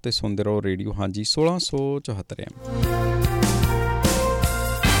ਵਿੱਚ ਰਹੋ ਤੇ ਸੁਣਦੇ ਰਹੋ ਰੇਡੀਓ ਹਾਂਜੀ 1674 FM।